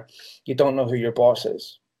where you don't know who your boss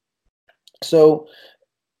is. So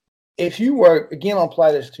if you work, again, I'll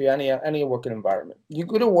apply this to any working environment. You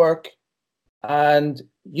go to work and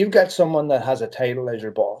you've got someone that has a title as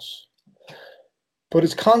your boss, but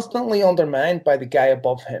it's constantly undermined by the guy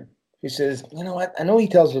above him who says, you know what, I know he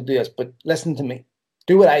tells you to do this, but listen to me.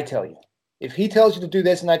 Do what I tell you. If he tells you to do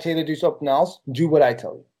this and I tell you to do something else, do what I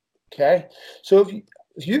tell you. Okay? So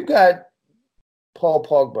if you've got Paul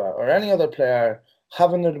Pogba or any other player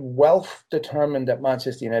having their wealth determined at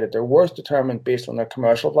Manchester United, their worth determined based on their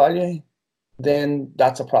commercial value, then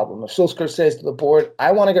that's a problem. If Solskjaer says to the board,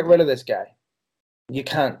 I want to get rid of this guy, you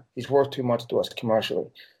can't. He's worth too much to us commercially.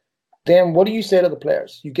 Then what do you say to the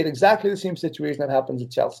players? You get exactly the same situation that happens at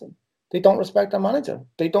Chelsea. They don't respect their manager.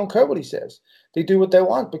 They don't care what he says. They do what they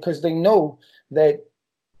want because they know that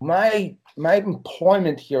my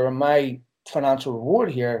employment here and my financial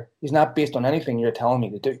reward here is not based on anything you're telling me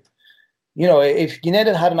to do. You know, if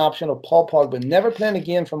United had an option of Paul Pogba never playing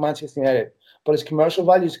again for Manchester United, but his commercial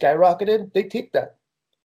value skyrocketed, they take that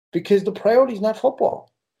because the priority is not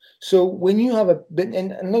football. So when you have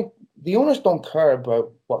and look, the owners don't care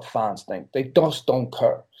about what fans think. They just don't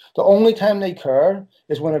care. The only time they care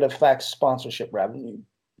is when it affects sponsorship revenue.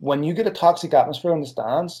 When you get a toxic atmosphere in the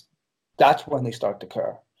stands, that's when they start to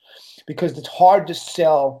care. Because it's hard to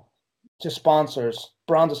sell to sponsors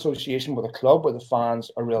brand association with a club where the fans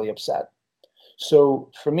are really upset. So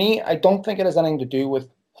for me, I don't think it has anything to do with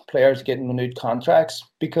players getting renewed contracts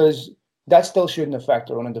because that still shouldn't affect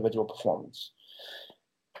their own individual performance.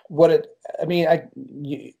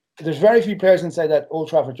 There's very few players inside that Old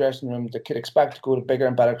Trafford dressing room that could expect to go to bigger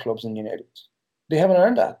and better clubs than United. They haven't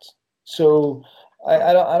earned that. So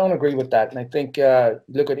I don't agree with that. And I think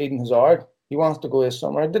look at Eden Hazard. He wants to go this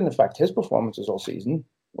summer. It didn't affect his performances all season.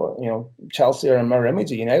 Well, you know, Chelsea are a mirror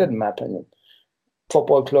image of United, in my opinion.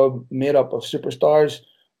 Football club made up of superstars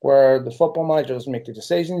where the football manager doesn't make the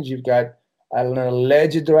decisions. You've got an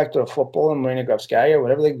alleged director of football, Marina Gravskaya, or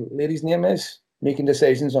whatever the lady's name is, making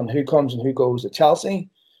decisions on who comes and who goes at Chelsea.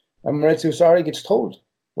 And Maurizio Sarri gets told,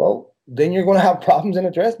 well, then you're going to have problems in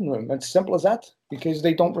the dressing room. It's simple as that, because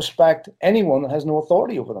they don't respect anyone that has no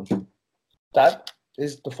authority over them. That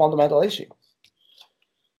is the fundamental issue.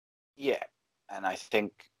 Yeah, and I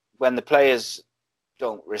think when the players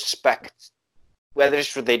don't respect, whether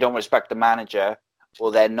it's they don't respect the manager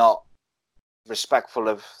or they're not respectful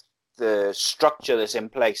of the structure that's in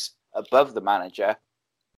place above the manager,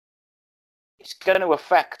 it's going to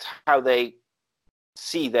affect how they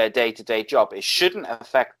see their day-to-day job. It shouldn't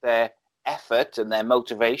affect their effort and their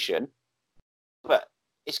motivation, but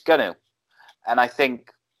it's going to. And I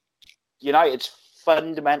think United's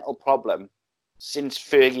fundamental problem since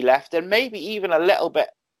Fergie left, and maybe even a little bit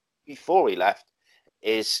before he left,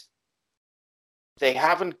 is they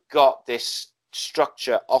haven't got this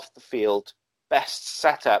structure off the field best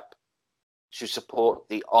set up to support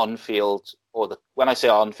the on-field, or when I say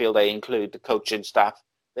on-field, I include the coaching staff.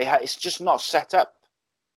 It's just not set up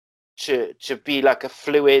to be like a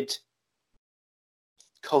fluid,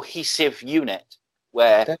 cohesive unit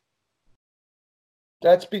where...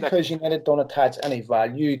 That's because United don't attach any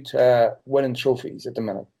value to winning trophies at the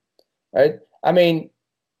minute, right? I mean,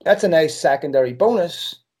 that's a nice secondary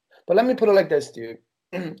bonus, but let me put it like this to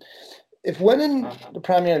you. If winning the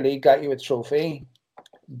Premier League got you a trophy,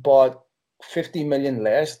 but 50 million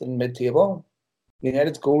less than mid-table,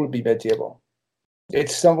 United's goal would be mid-table.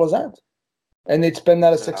 It's simple as that. And it's been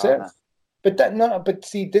that a success. But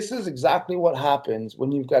see, this is exactly what happens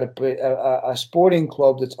when you've got a sporting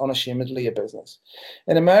club that's unashamedly a business.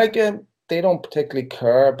 In America, they don't particularly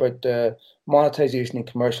care about the monetization and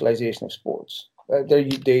commercialization of sports.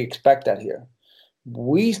 They expect that here.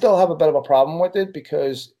 We still have a bit of a problem with it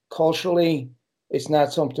because culturally, it's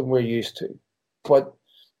not something we're used to. But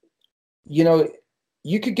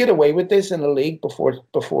you could get away with this in the league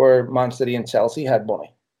before Man City and Chelsea had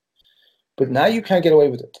money, but now you can't get away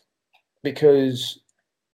with it because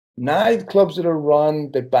now the clubs that are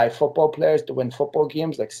run, they buy football players to win football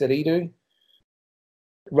games like City do,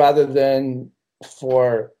 rather than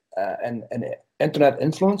for an internet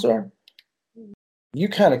influencer. You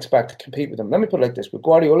can't expect to compete with them. Let me put it like this: would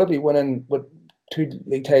Guardiola be winning with 2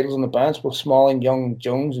 league titles on the bench with Smalling, Young,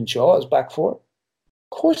 Jones, and Shaw as back four?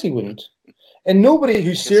 Of course he wouldn't. And nobody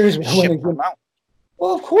who's serious about winning.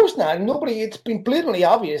 Well, of course not. Nobody. It's been blatantly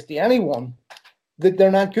obvious to anyone that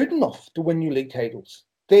they're not good enough to win new league titles.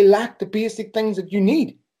 They lack the basic things that you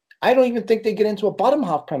need. I don't even think they get into a bottom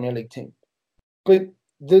half Premier League team, but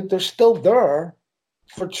they're still there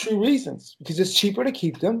for true reasons, because it's cheaper to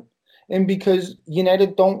keep them and because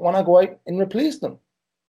United don't want to go out and replace them.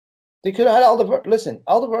 They could have had Alderweireld. Listen,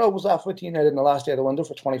 Alderweireld was offered to United in the last day of the window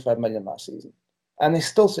for 25 million last season, and they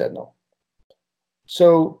still said no.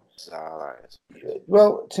 So,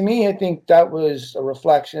 well, to me, I think that was a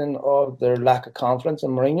reflection of their lack of confidence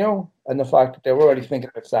in Mourinho and the fact that they were already thinking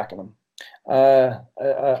about sacking him.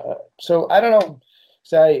 So I don't know.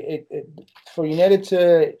 Say for United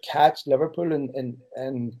to catch Liverpool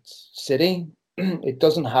and City, it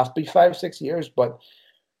doesn't have to be 5-6 years, but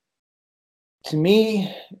to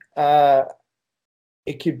me,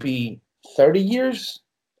 it could be 30 years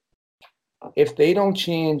if they don't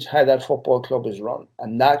change how that football club is run,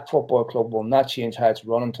 and that football club will not change how it's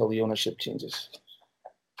run until the ownership changes.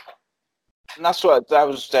 And that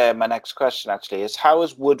was my next question, actually, is how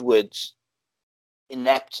is Woodward's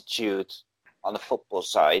ineptitude on the football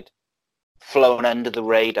side flown under the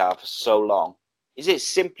radar for so long? Is it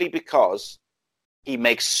simply because he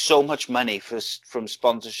makes so much money from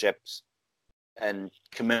sponsorships and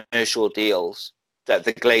commercial deals that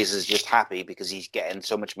the Glazers just happy because he's getting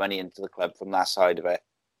so much money into the club from that side of it?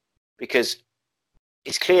 Because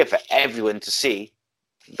it's clear for everyone to see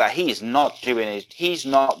that he's not doing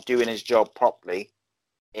his job properly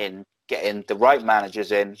in getting the right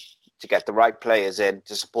managers in, to get the right players in,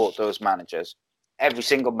 to support those managers. Every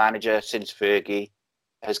single manager since Fergie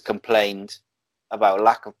has complained about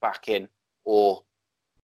lack of backing or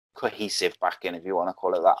cohesive backing, if you want to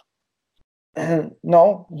call it that.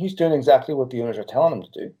 No, he's doing exactly what the owners are telling him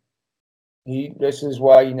to do. This is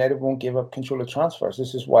why United won't give up control of transfers.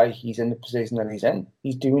 This is why he's in the position that he's in.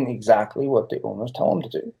 He's doing exactly what the owners tell him to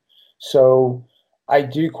do. So I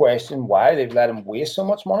do question why they've let him waste so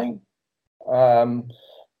much money,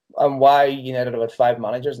 and why United have had 5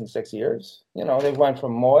 managers in 6 years. They've went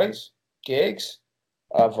from Moyes, Giggs,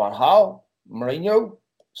 Van Gaal, Mourinho,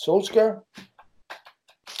 Solskjaer,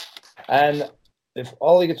 and if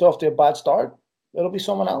Ollie gets off to a bad start, it'll be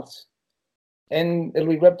someone else. And it'll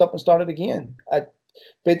be ripped up and started again.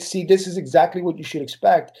 But see, this is exactly what you should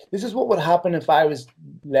expect. This is what would happen if I was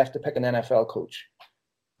left to pick an NFL coach.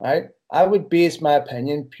 Right? I would base my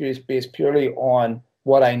opinion based purely on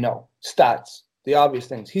what I know. Stats, the obvious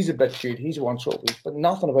things. He's a bit cute. He's won trophies, but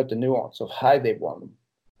nothing about the nuance of how they've won them.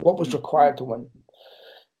 What was required to win?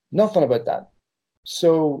 Nothing about that.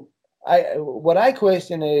 So what I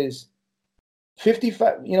question is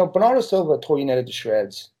 55. Bernardo Silva tore United to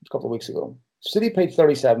shreds a couple of weeks ago. City paid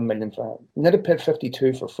 37 million for him. United paid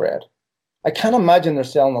 52 for Fred. I can't imagine they're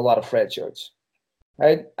selling a lot of Fred shirts.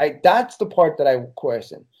 Right? That's the part that I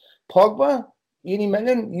question. Pogba, 80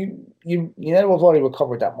 million. United have already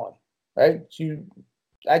recovered that money. Right?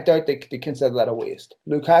 I doubt they consider that a waste.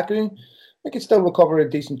 Lukaku, they could still recover a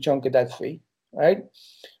decent chunk of that fee. Right?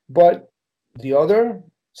 But the other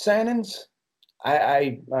signings,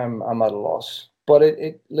 I'm at a loss. But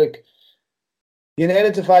look,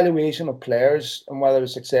 United's evaluation of players and whether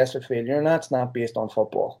it's success or failure or not, it's not based on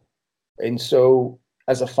football. And so,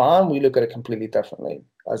 as a fan, we look at it completely differently.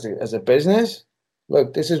 As a business,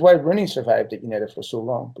 look, this is why Rooney survived at United for so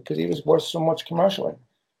long, because he was worth so much commercially.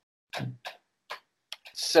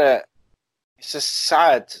 It's a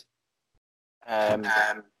sad. I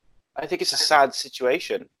think it's a sad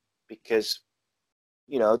situation because,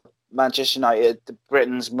 Manchester United,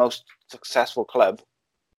 Britain's most successful club,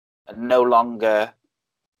 are no longer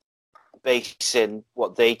basing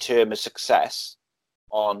what they term as success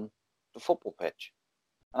on the football pitch.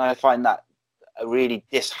 And I find that a really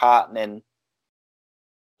disheartening,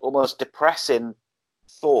 almost depressing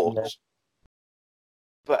thought. Yeah.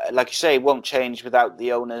 But like you say, it won't change without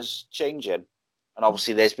the owners changing. And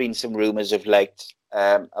obviously there's been some rumours of late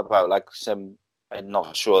about some I'm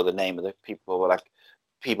not sure the name of the people, were like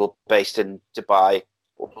people based in Dubai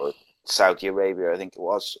or Saudi Arabia, I think it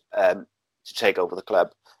was, to take over the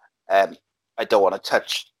club. I don't want to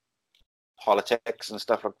touch politics and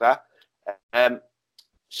stuff like that.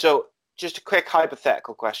 So just a quick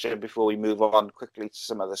hypothetical question before we move on quickly to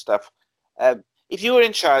some other stuff. If you were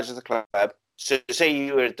in charge of the club, so say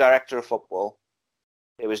you were a director of football,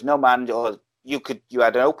 there was no man, or you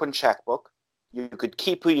had an open checkbook, you could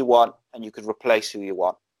keep who you want and you could replace who you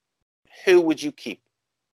want. Who would you keep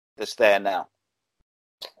that's there now?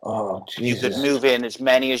 Oh, Jesus. You could move in as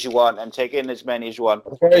many as you want and take in as many as you want.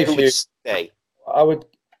 Very Who few. would stay? I would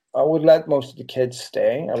let most of the kids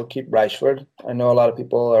stay. I would keep Rashford. I know a lot of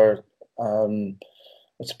people are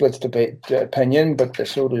it splits the opinion, but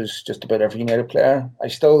so does just about every United player. I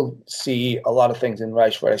still see a lot of things in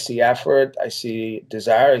Rashford. I see effort, I see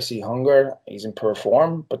desire, I see hunger. He's in poor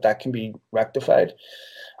form, but that can be rectified.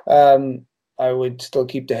 I would still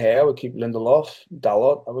keep De Gea. I would keep Lindelof,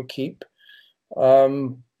 Dalot. I would keep.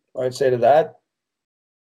 I'd say to that,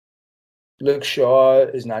 Luke Shaw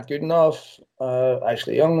is not good enough.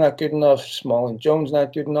 Ashley Young not good enough. Smalling Jones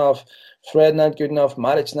not good enough. Fred not good enough.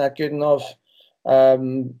 Matic not good enough.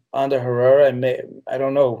 Ander Herrera, I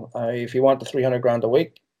don't know. If you want the 300 grand a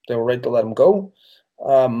week, they were right to let him go.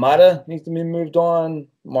 Mata needs to be moved on.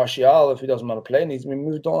 Martial, if he doesn't want to play, needs to be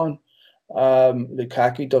moved on.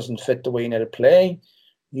 Lukaku doesn't fit the way United play.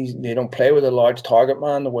 They don't play with a large target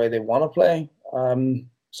man the way they want to play.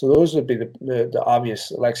 So those would be the obvious.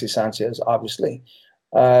 Alexis Sanchez, obviously.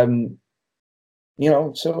 So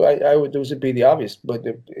I would, those would be the obvious. But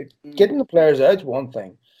getting the players out is one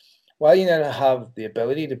thing. While you now have the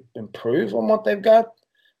ability to improve on what they've got,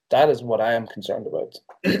 that is what I am concerned about.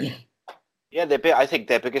 Yeah, I think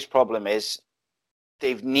their biggest problem is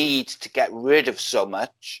they need to get rid of so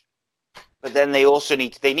much, but then they also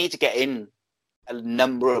need to get in a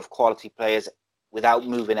number of quality players without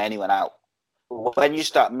moving anyone out. When you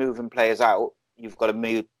start moving players out, you've got to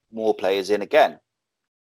move more players in again.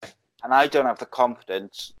 And I don't have the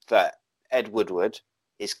confidence that Ed Woodward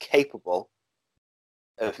is capable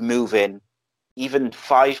of moving even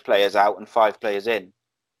 5 players out and 5 players in,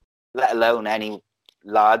 let alone any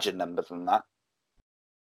larger number than that.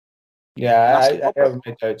 Yeah, I have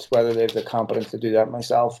my doubts whether they have the competence to do that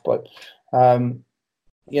myself, but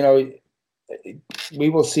we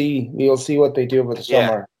will see. We will see what they do over the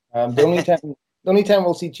summer. The only time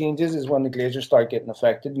we'll see changes is when the Glazers start getting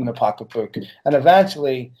affected in the pocketbook, and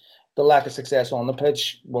eventually, the lack of success on the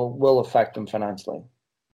pitch will affect them financially.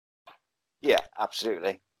 Yeah,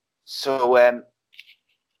 absolutely. So,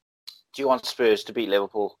 do you want Spurs to beat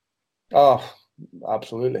Liverpool? Oh,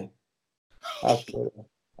 absolutely. I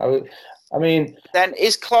mean, then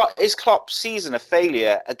is Klopp's season a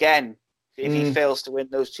failure again if he fails to win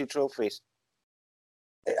those 2 trophies?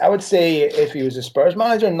 I would say if he was a Spurs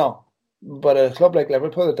manager, no. But a club like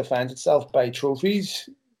Liverpool that defines itself by trophies,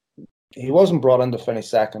 he wasn't brought in to finish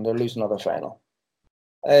second or lose another final.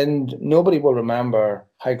 And nobody will remember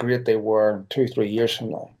how great they were 2-3 years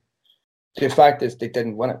from now. The fact is they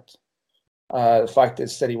didn't win it. The fact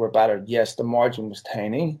is City were battered. Yes, the margin was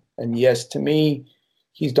tiny. And yes, to me,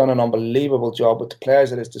 he's done an unbelievable job with the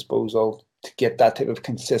players at his disposal to get that type of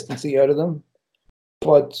consistency out of them.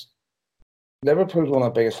 But Liverpool is one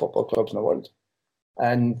of the biggest football clubs in the world.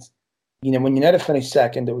 And, when United finished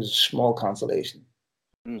second, it was a small consolation.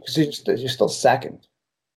 Because you're still second.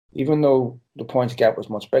 Even though the points gap was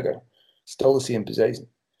much bigger. Still the same position.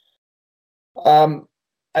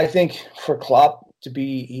 I think for Klopp to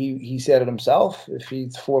be, he said it himself, if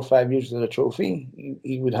he's 4 or 5 years without a trophy,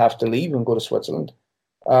 he would have to leave and go to Switzerland.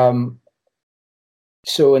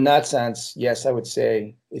 So in that sense, yes, I would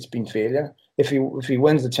say it's been failure. If he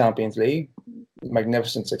wins the Champions League,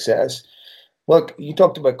 magnificent success. Look, you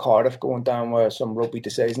talked about Cardiff going down with some ropey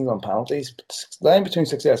decisions on penalties. The line between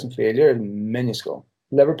success and failure is minuscule.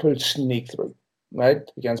 Liverpool sneaked through, right,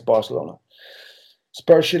 against Barcelona.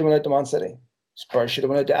 Spurs should have went out to Man City. Spurs should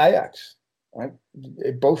have went out to Ajax. Right?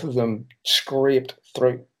 Both of them scraped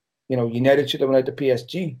through. United should have went out to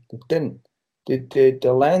PSG. They didn't.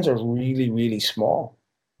 The lines are really, really small.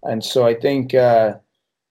 And so I think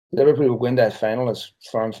Liverpool will win that final as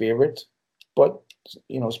firm favourites. But,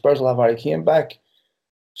 Spurs will have Harry Kane back.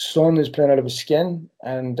 Son is playing out of his skin.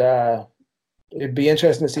 And it'd be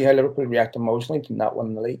interesting to see how Liverpool react emotionally to not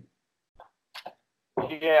winning the league.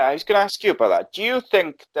 Yeah, I was going to ask you about that. Do you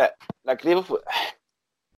think that, like, Liverpool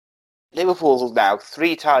now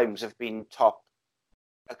 3 times have been top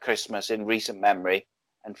at Christmas in recent memory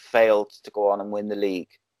and failed to go on and win the league?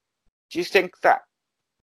 Do you think that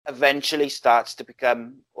eventually starts to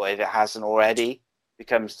become, or if it hasn't already,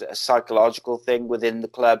 becomes a psychological thing within the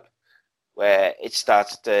club where it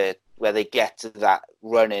starts to, where they get to that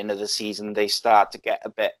run in of the season, they start to get a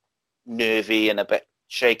bit nervy and a bit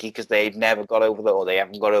shaky because they've never got over or they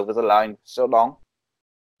haven't got over the line for so long?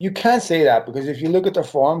 You can't say that because if you look at their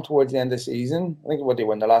form towards the end of the season, I think what they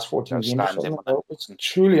won the last 14 games or something, it's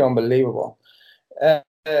truly unbelievable.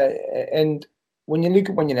 And when you look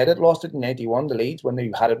at when United lost it in 91, the Leeds, when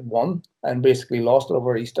they had it won and basically lost it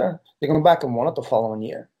over Easter, they come back and won it the following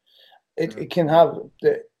year. It can have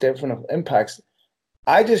the different impacts.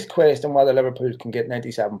 I just question whether Liverpool can get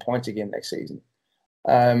 97 points again next season.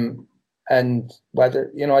 And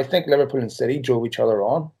whether, I think Liverpool and City drove each other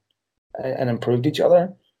on and improved each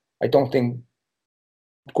other. I don't think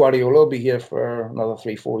Guardiola will be here for another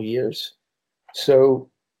 3-4 years. So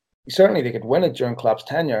certainly they could win it during Klopp's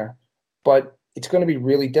tenure, but it's going to be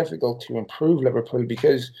really difficult to improve Liverpool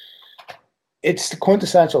because it's the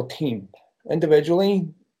quintessential team. Individually,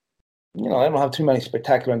 I don't have too many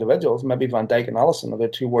spectacular individuals. Maybe Van Dijk and Alisson are the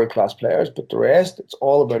two world-class players, but the rest, it's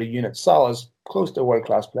all about a unit. Salah's close to a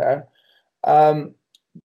world-class player.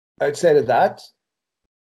 Outside of that,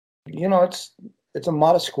 it's a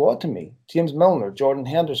modest squad to me. James Milner, Jordan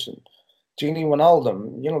Henderson, Gini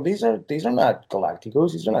Wijnaldum. These are not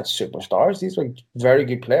Galacticos. These are not superstars. These are very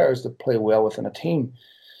good players that play well within a team.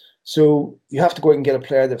 So you have to go out and get a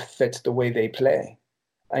player that fits the way they play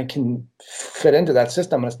and can fit into that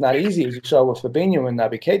system. And it's not easy, as you saw with Fabinho and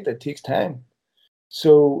Naby Keita. It takes time.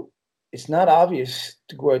 So it's not obvious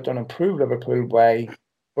to go out there and improve Liverpool by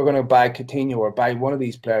we're going to buy Coutinho or buy one of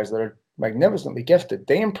these players that are magnificently gifted.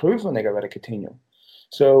 They improve when they get rid of Coutinho.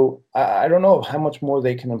 So I don't know how much more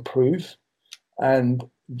they can improve. And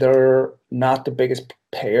they're not the biggest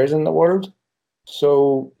payers in the world.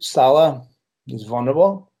 So Salah is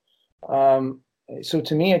vulnerable. So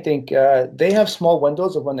to me, I think they have small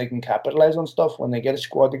windows of when they can capitalize on stuff, when they get a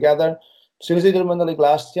squad together. As soon as they did win the league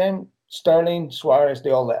last time, Sterling, Suarez,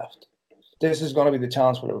 they all left. This is going to be the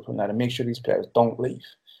challenge for Liverpool now to make sure these players don't leave.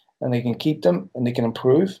 And they can keep them and they can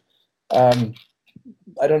improve. I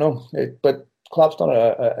don't know. But Klopp's done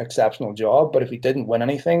an exceptional job. But if he didn't win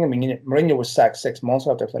anything, Mourinho was sacked 6 months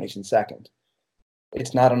after finishing second.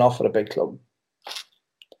 It's not enough for a big club.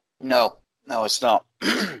 No, it's not.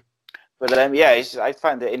 But I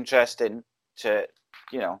find it interesting to,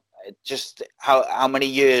 just how many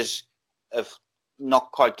years of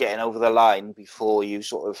not quite getting over the line before you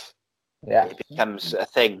sort of it becomes a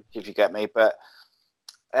thing, if you get me. But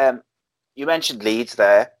you mentioned Leeds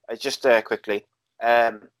there. Just quickly,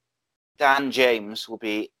 Dan James will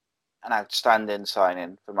be an outstanding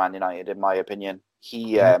signing for Man United, in my opinion.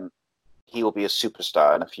 He will be a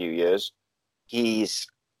superstar in a few years. He's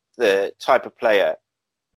the type of player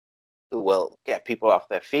who will get people off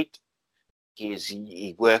their feet.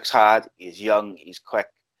 He works hard. He's young. He's quick,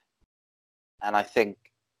 and I think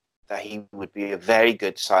that he would be a very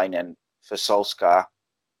good signing for Solskjaer.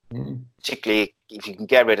 Particularly if you can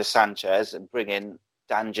get rid of Sanchez and bring in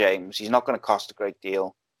Dan James. He's not going to cost a great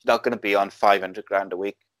deal. He's not going to be on 500 grand a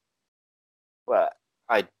week. But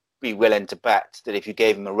I'd be willing to bet that if you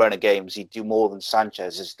gave him a run of games, he'd do more than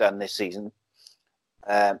Sanchez has done this season.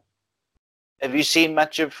 Have you seen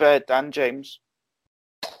much of Dan James?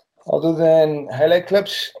 Other than highlight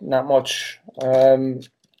clips, not much.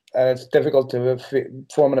 It's difficult to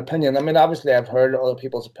form an opinion. Obviously, I've heard other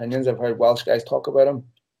people's opinions. I've heard Welsh guys talk about him.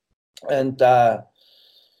 And, I'm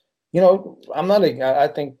not. I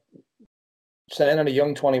think signing a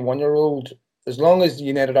young 21-year-old, as long as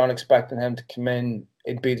United aren't expecting him to come in,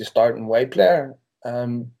 it'd be the starting wide player.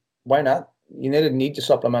 Why not? United need to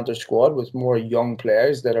supplement their squad with more young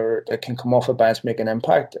players that can come off a bench, make an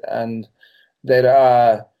impact, and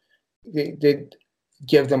that they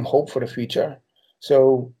give them hope for the future.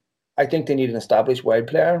 So I think they need an established wide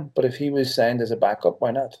player. But if he was signed as a backup, why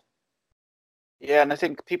not? Yeah, and I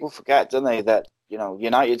think people forget, don't they, that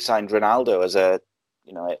United signed Ronaldo as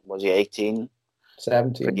was he 18?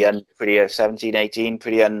 17. Pretty 17, 18,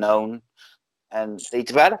 pretty unknown. And they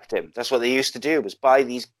developed him. That's what they used to do, was buy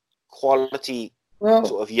these quality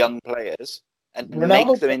sort of young players and make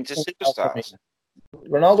them into superstars.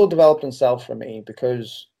 Ronaldo developed himself for me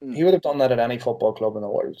because he would have done that at any football club in the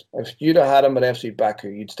world. If you'd have had him at FC Baku,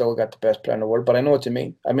 you'd still get the best player in the world. But I know what you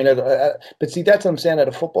mean. But see, that's what I'm saying. At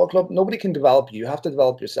a football club, nobody can develop you. You have to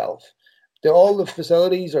develop yourself. All the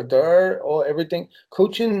facilities are there, everything.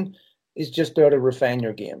 Coaching is just there to refine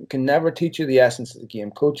your game. It can never teach you the essence of the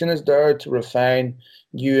game. Coaching is there to refine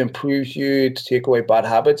you, improve you, to take away bad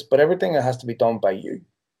habits. But everything has to be done by you.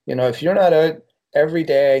 If you're not out every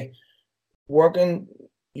day working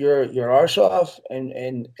your arse off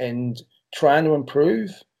and trying to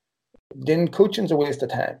improve, then coaching's a waste of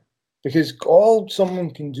time, because all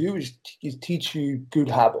someone can do is teach you good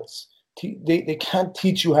habits. They can't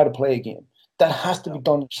teach you how to play a game. That has to be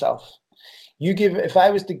done yourself. If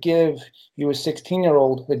I was to give you a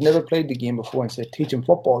 16-year-old who had never played the game before and said, teach him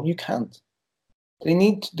football, you can't.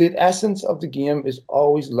 The essence of the game is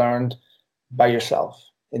always learned by yourself,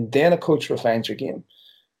 and then a coach refines your game.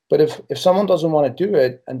 But if someone doesn't want to do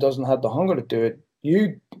it and doesn't have the hunger to do it,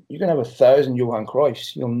 you can have 1,000 Johan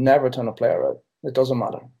Cruyffs. You'll never turn a player out. It doesn't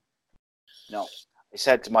matter. No. I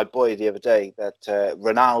said to my boy the other day that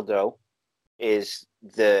Ronaldo is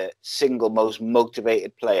the single most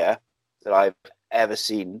motivated player that I've ever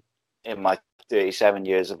seen in my 37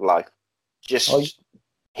 years of life. Just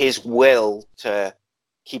his will to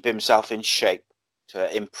keep himself in shape,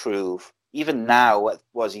 to improve. Even now,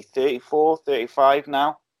 was he 34, 35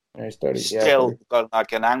 now? Yeah, he's 30. Still got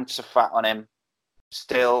like an ounce of fat on him.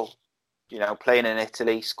 Still, playing in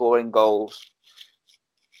Italy, scoring goals.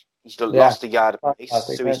 He's lost a yard of pace,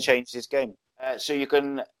 so he's changed his game. So you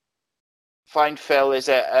can find Phil, is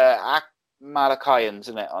it at Malachians,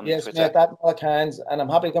 isn't it, on Yes, Twitter? mate, at Malachians, and I'm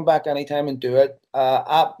happy to come back anytime and do it.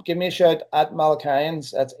 Give me a shout at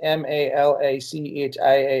Malachians. That's Malachians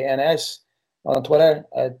on Twitter.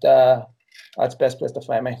 That's the best place to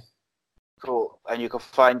find me. Cool. And you can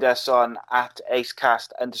find us on at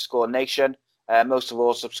ACEcast_Nation. Most of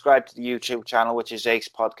all, subscribe to the YouTube channel, which is Ace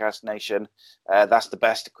Podcast Nation. That's the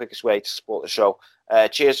best, quickest way to support the show.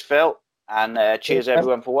 Cheers, Phil, and cheers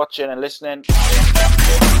everyone for watching and listening.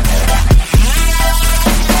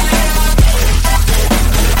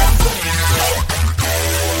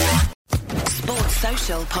 Sports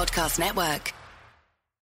Social Podcast Network.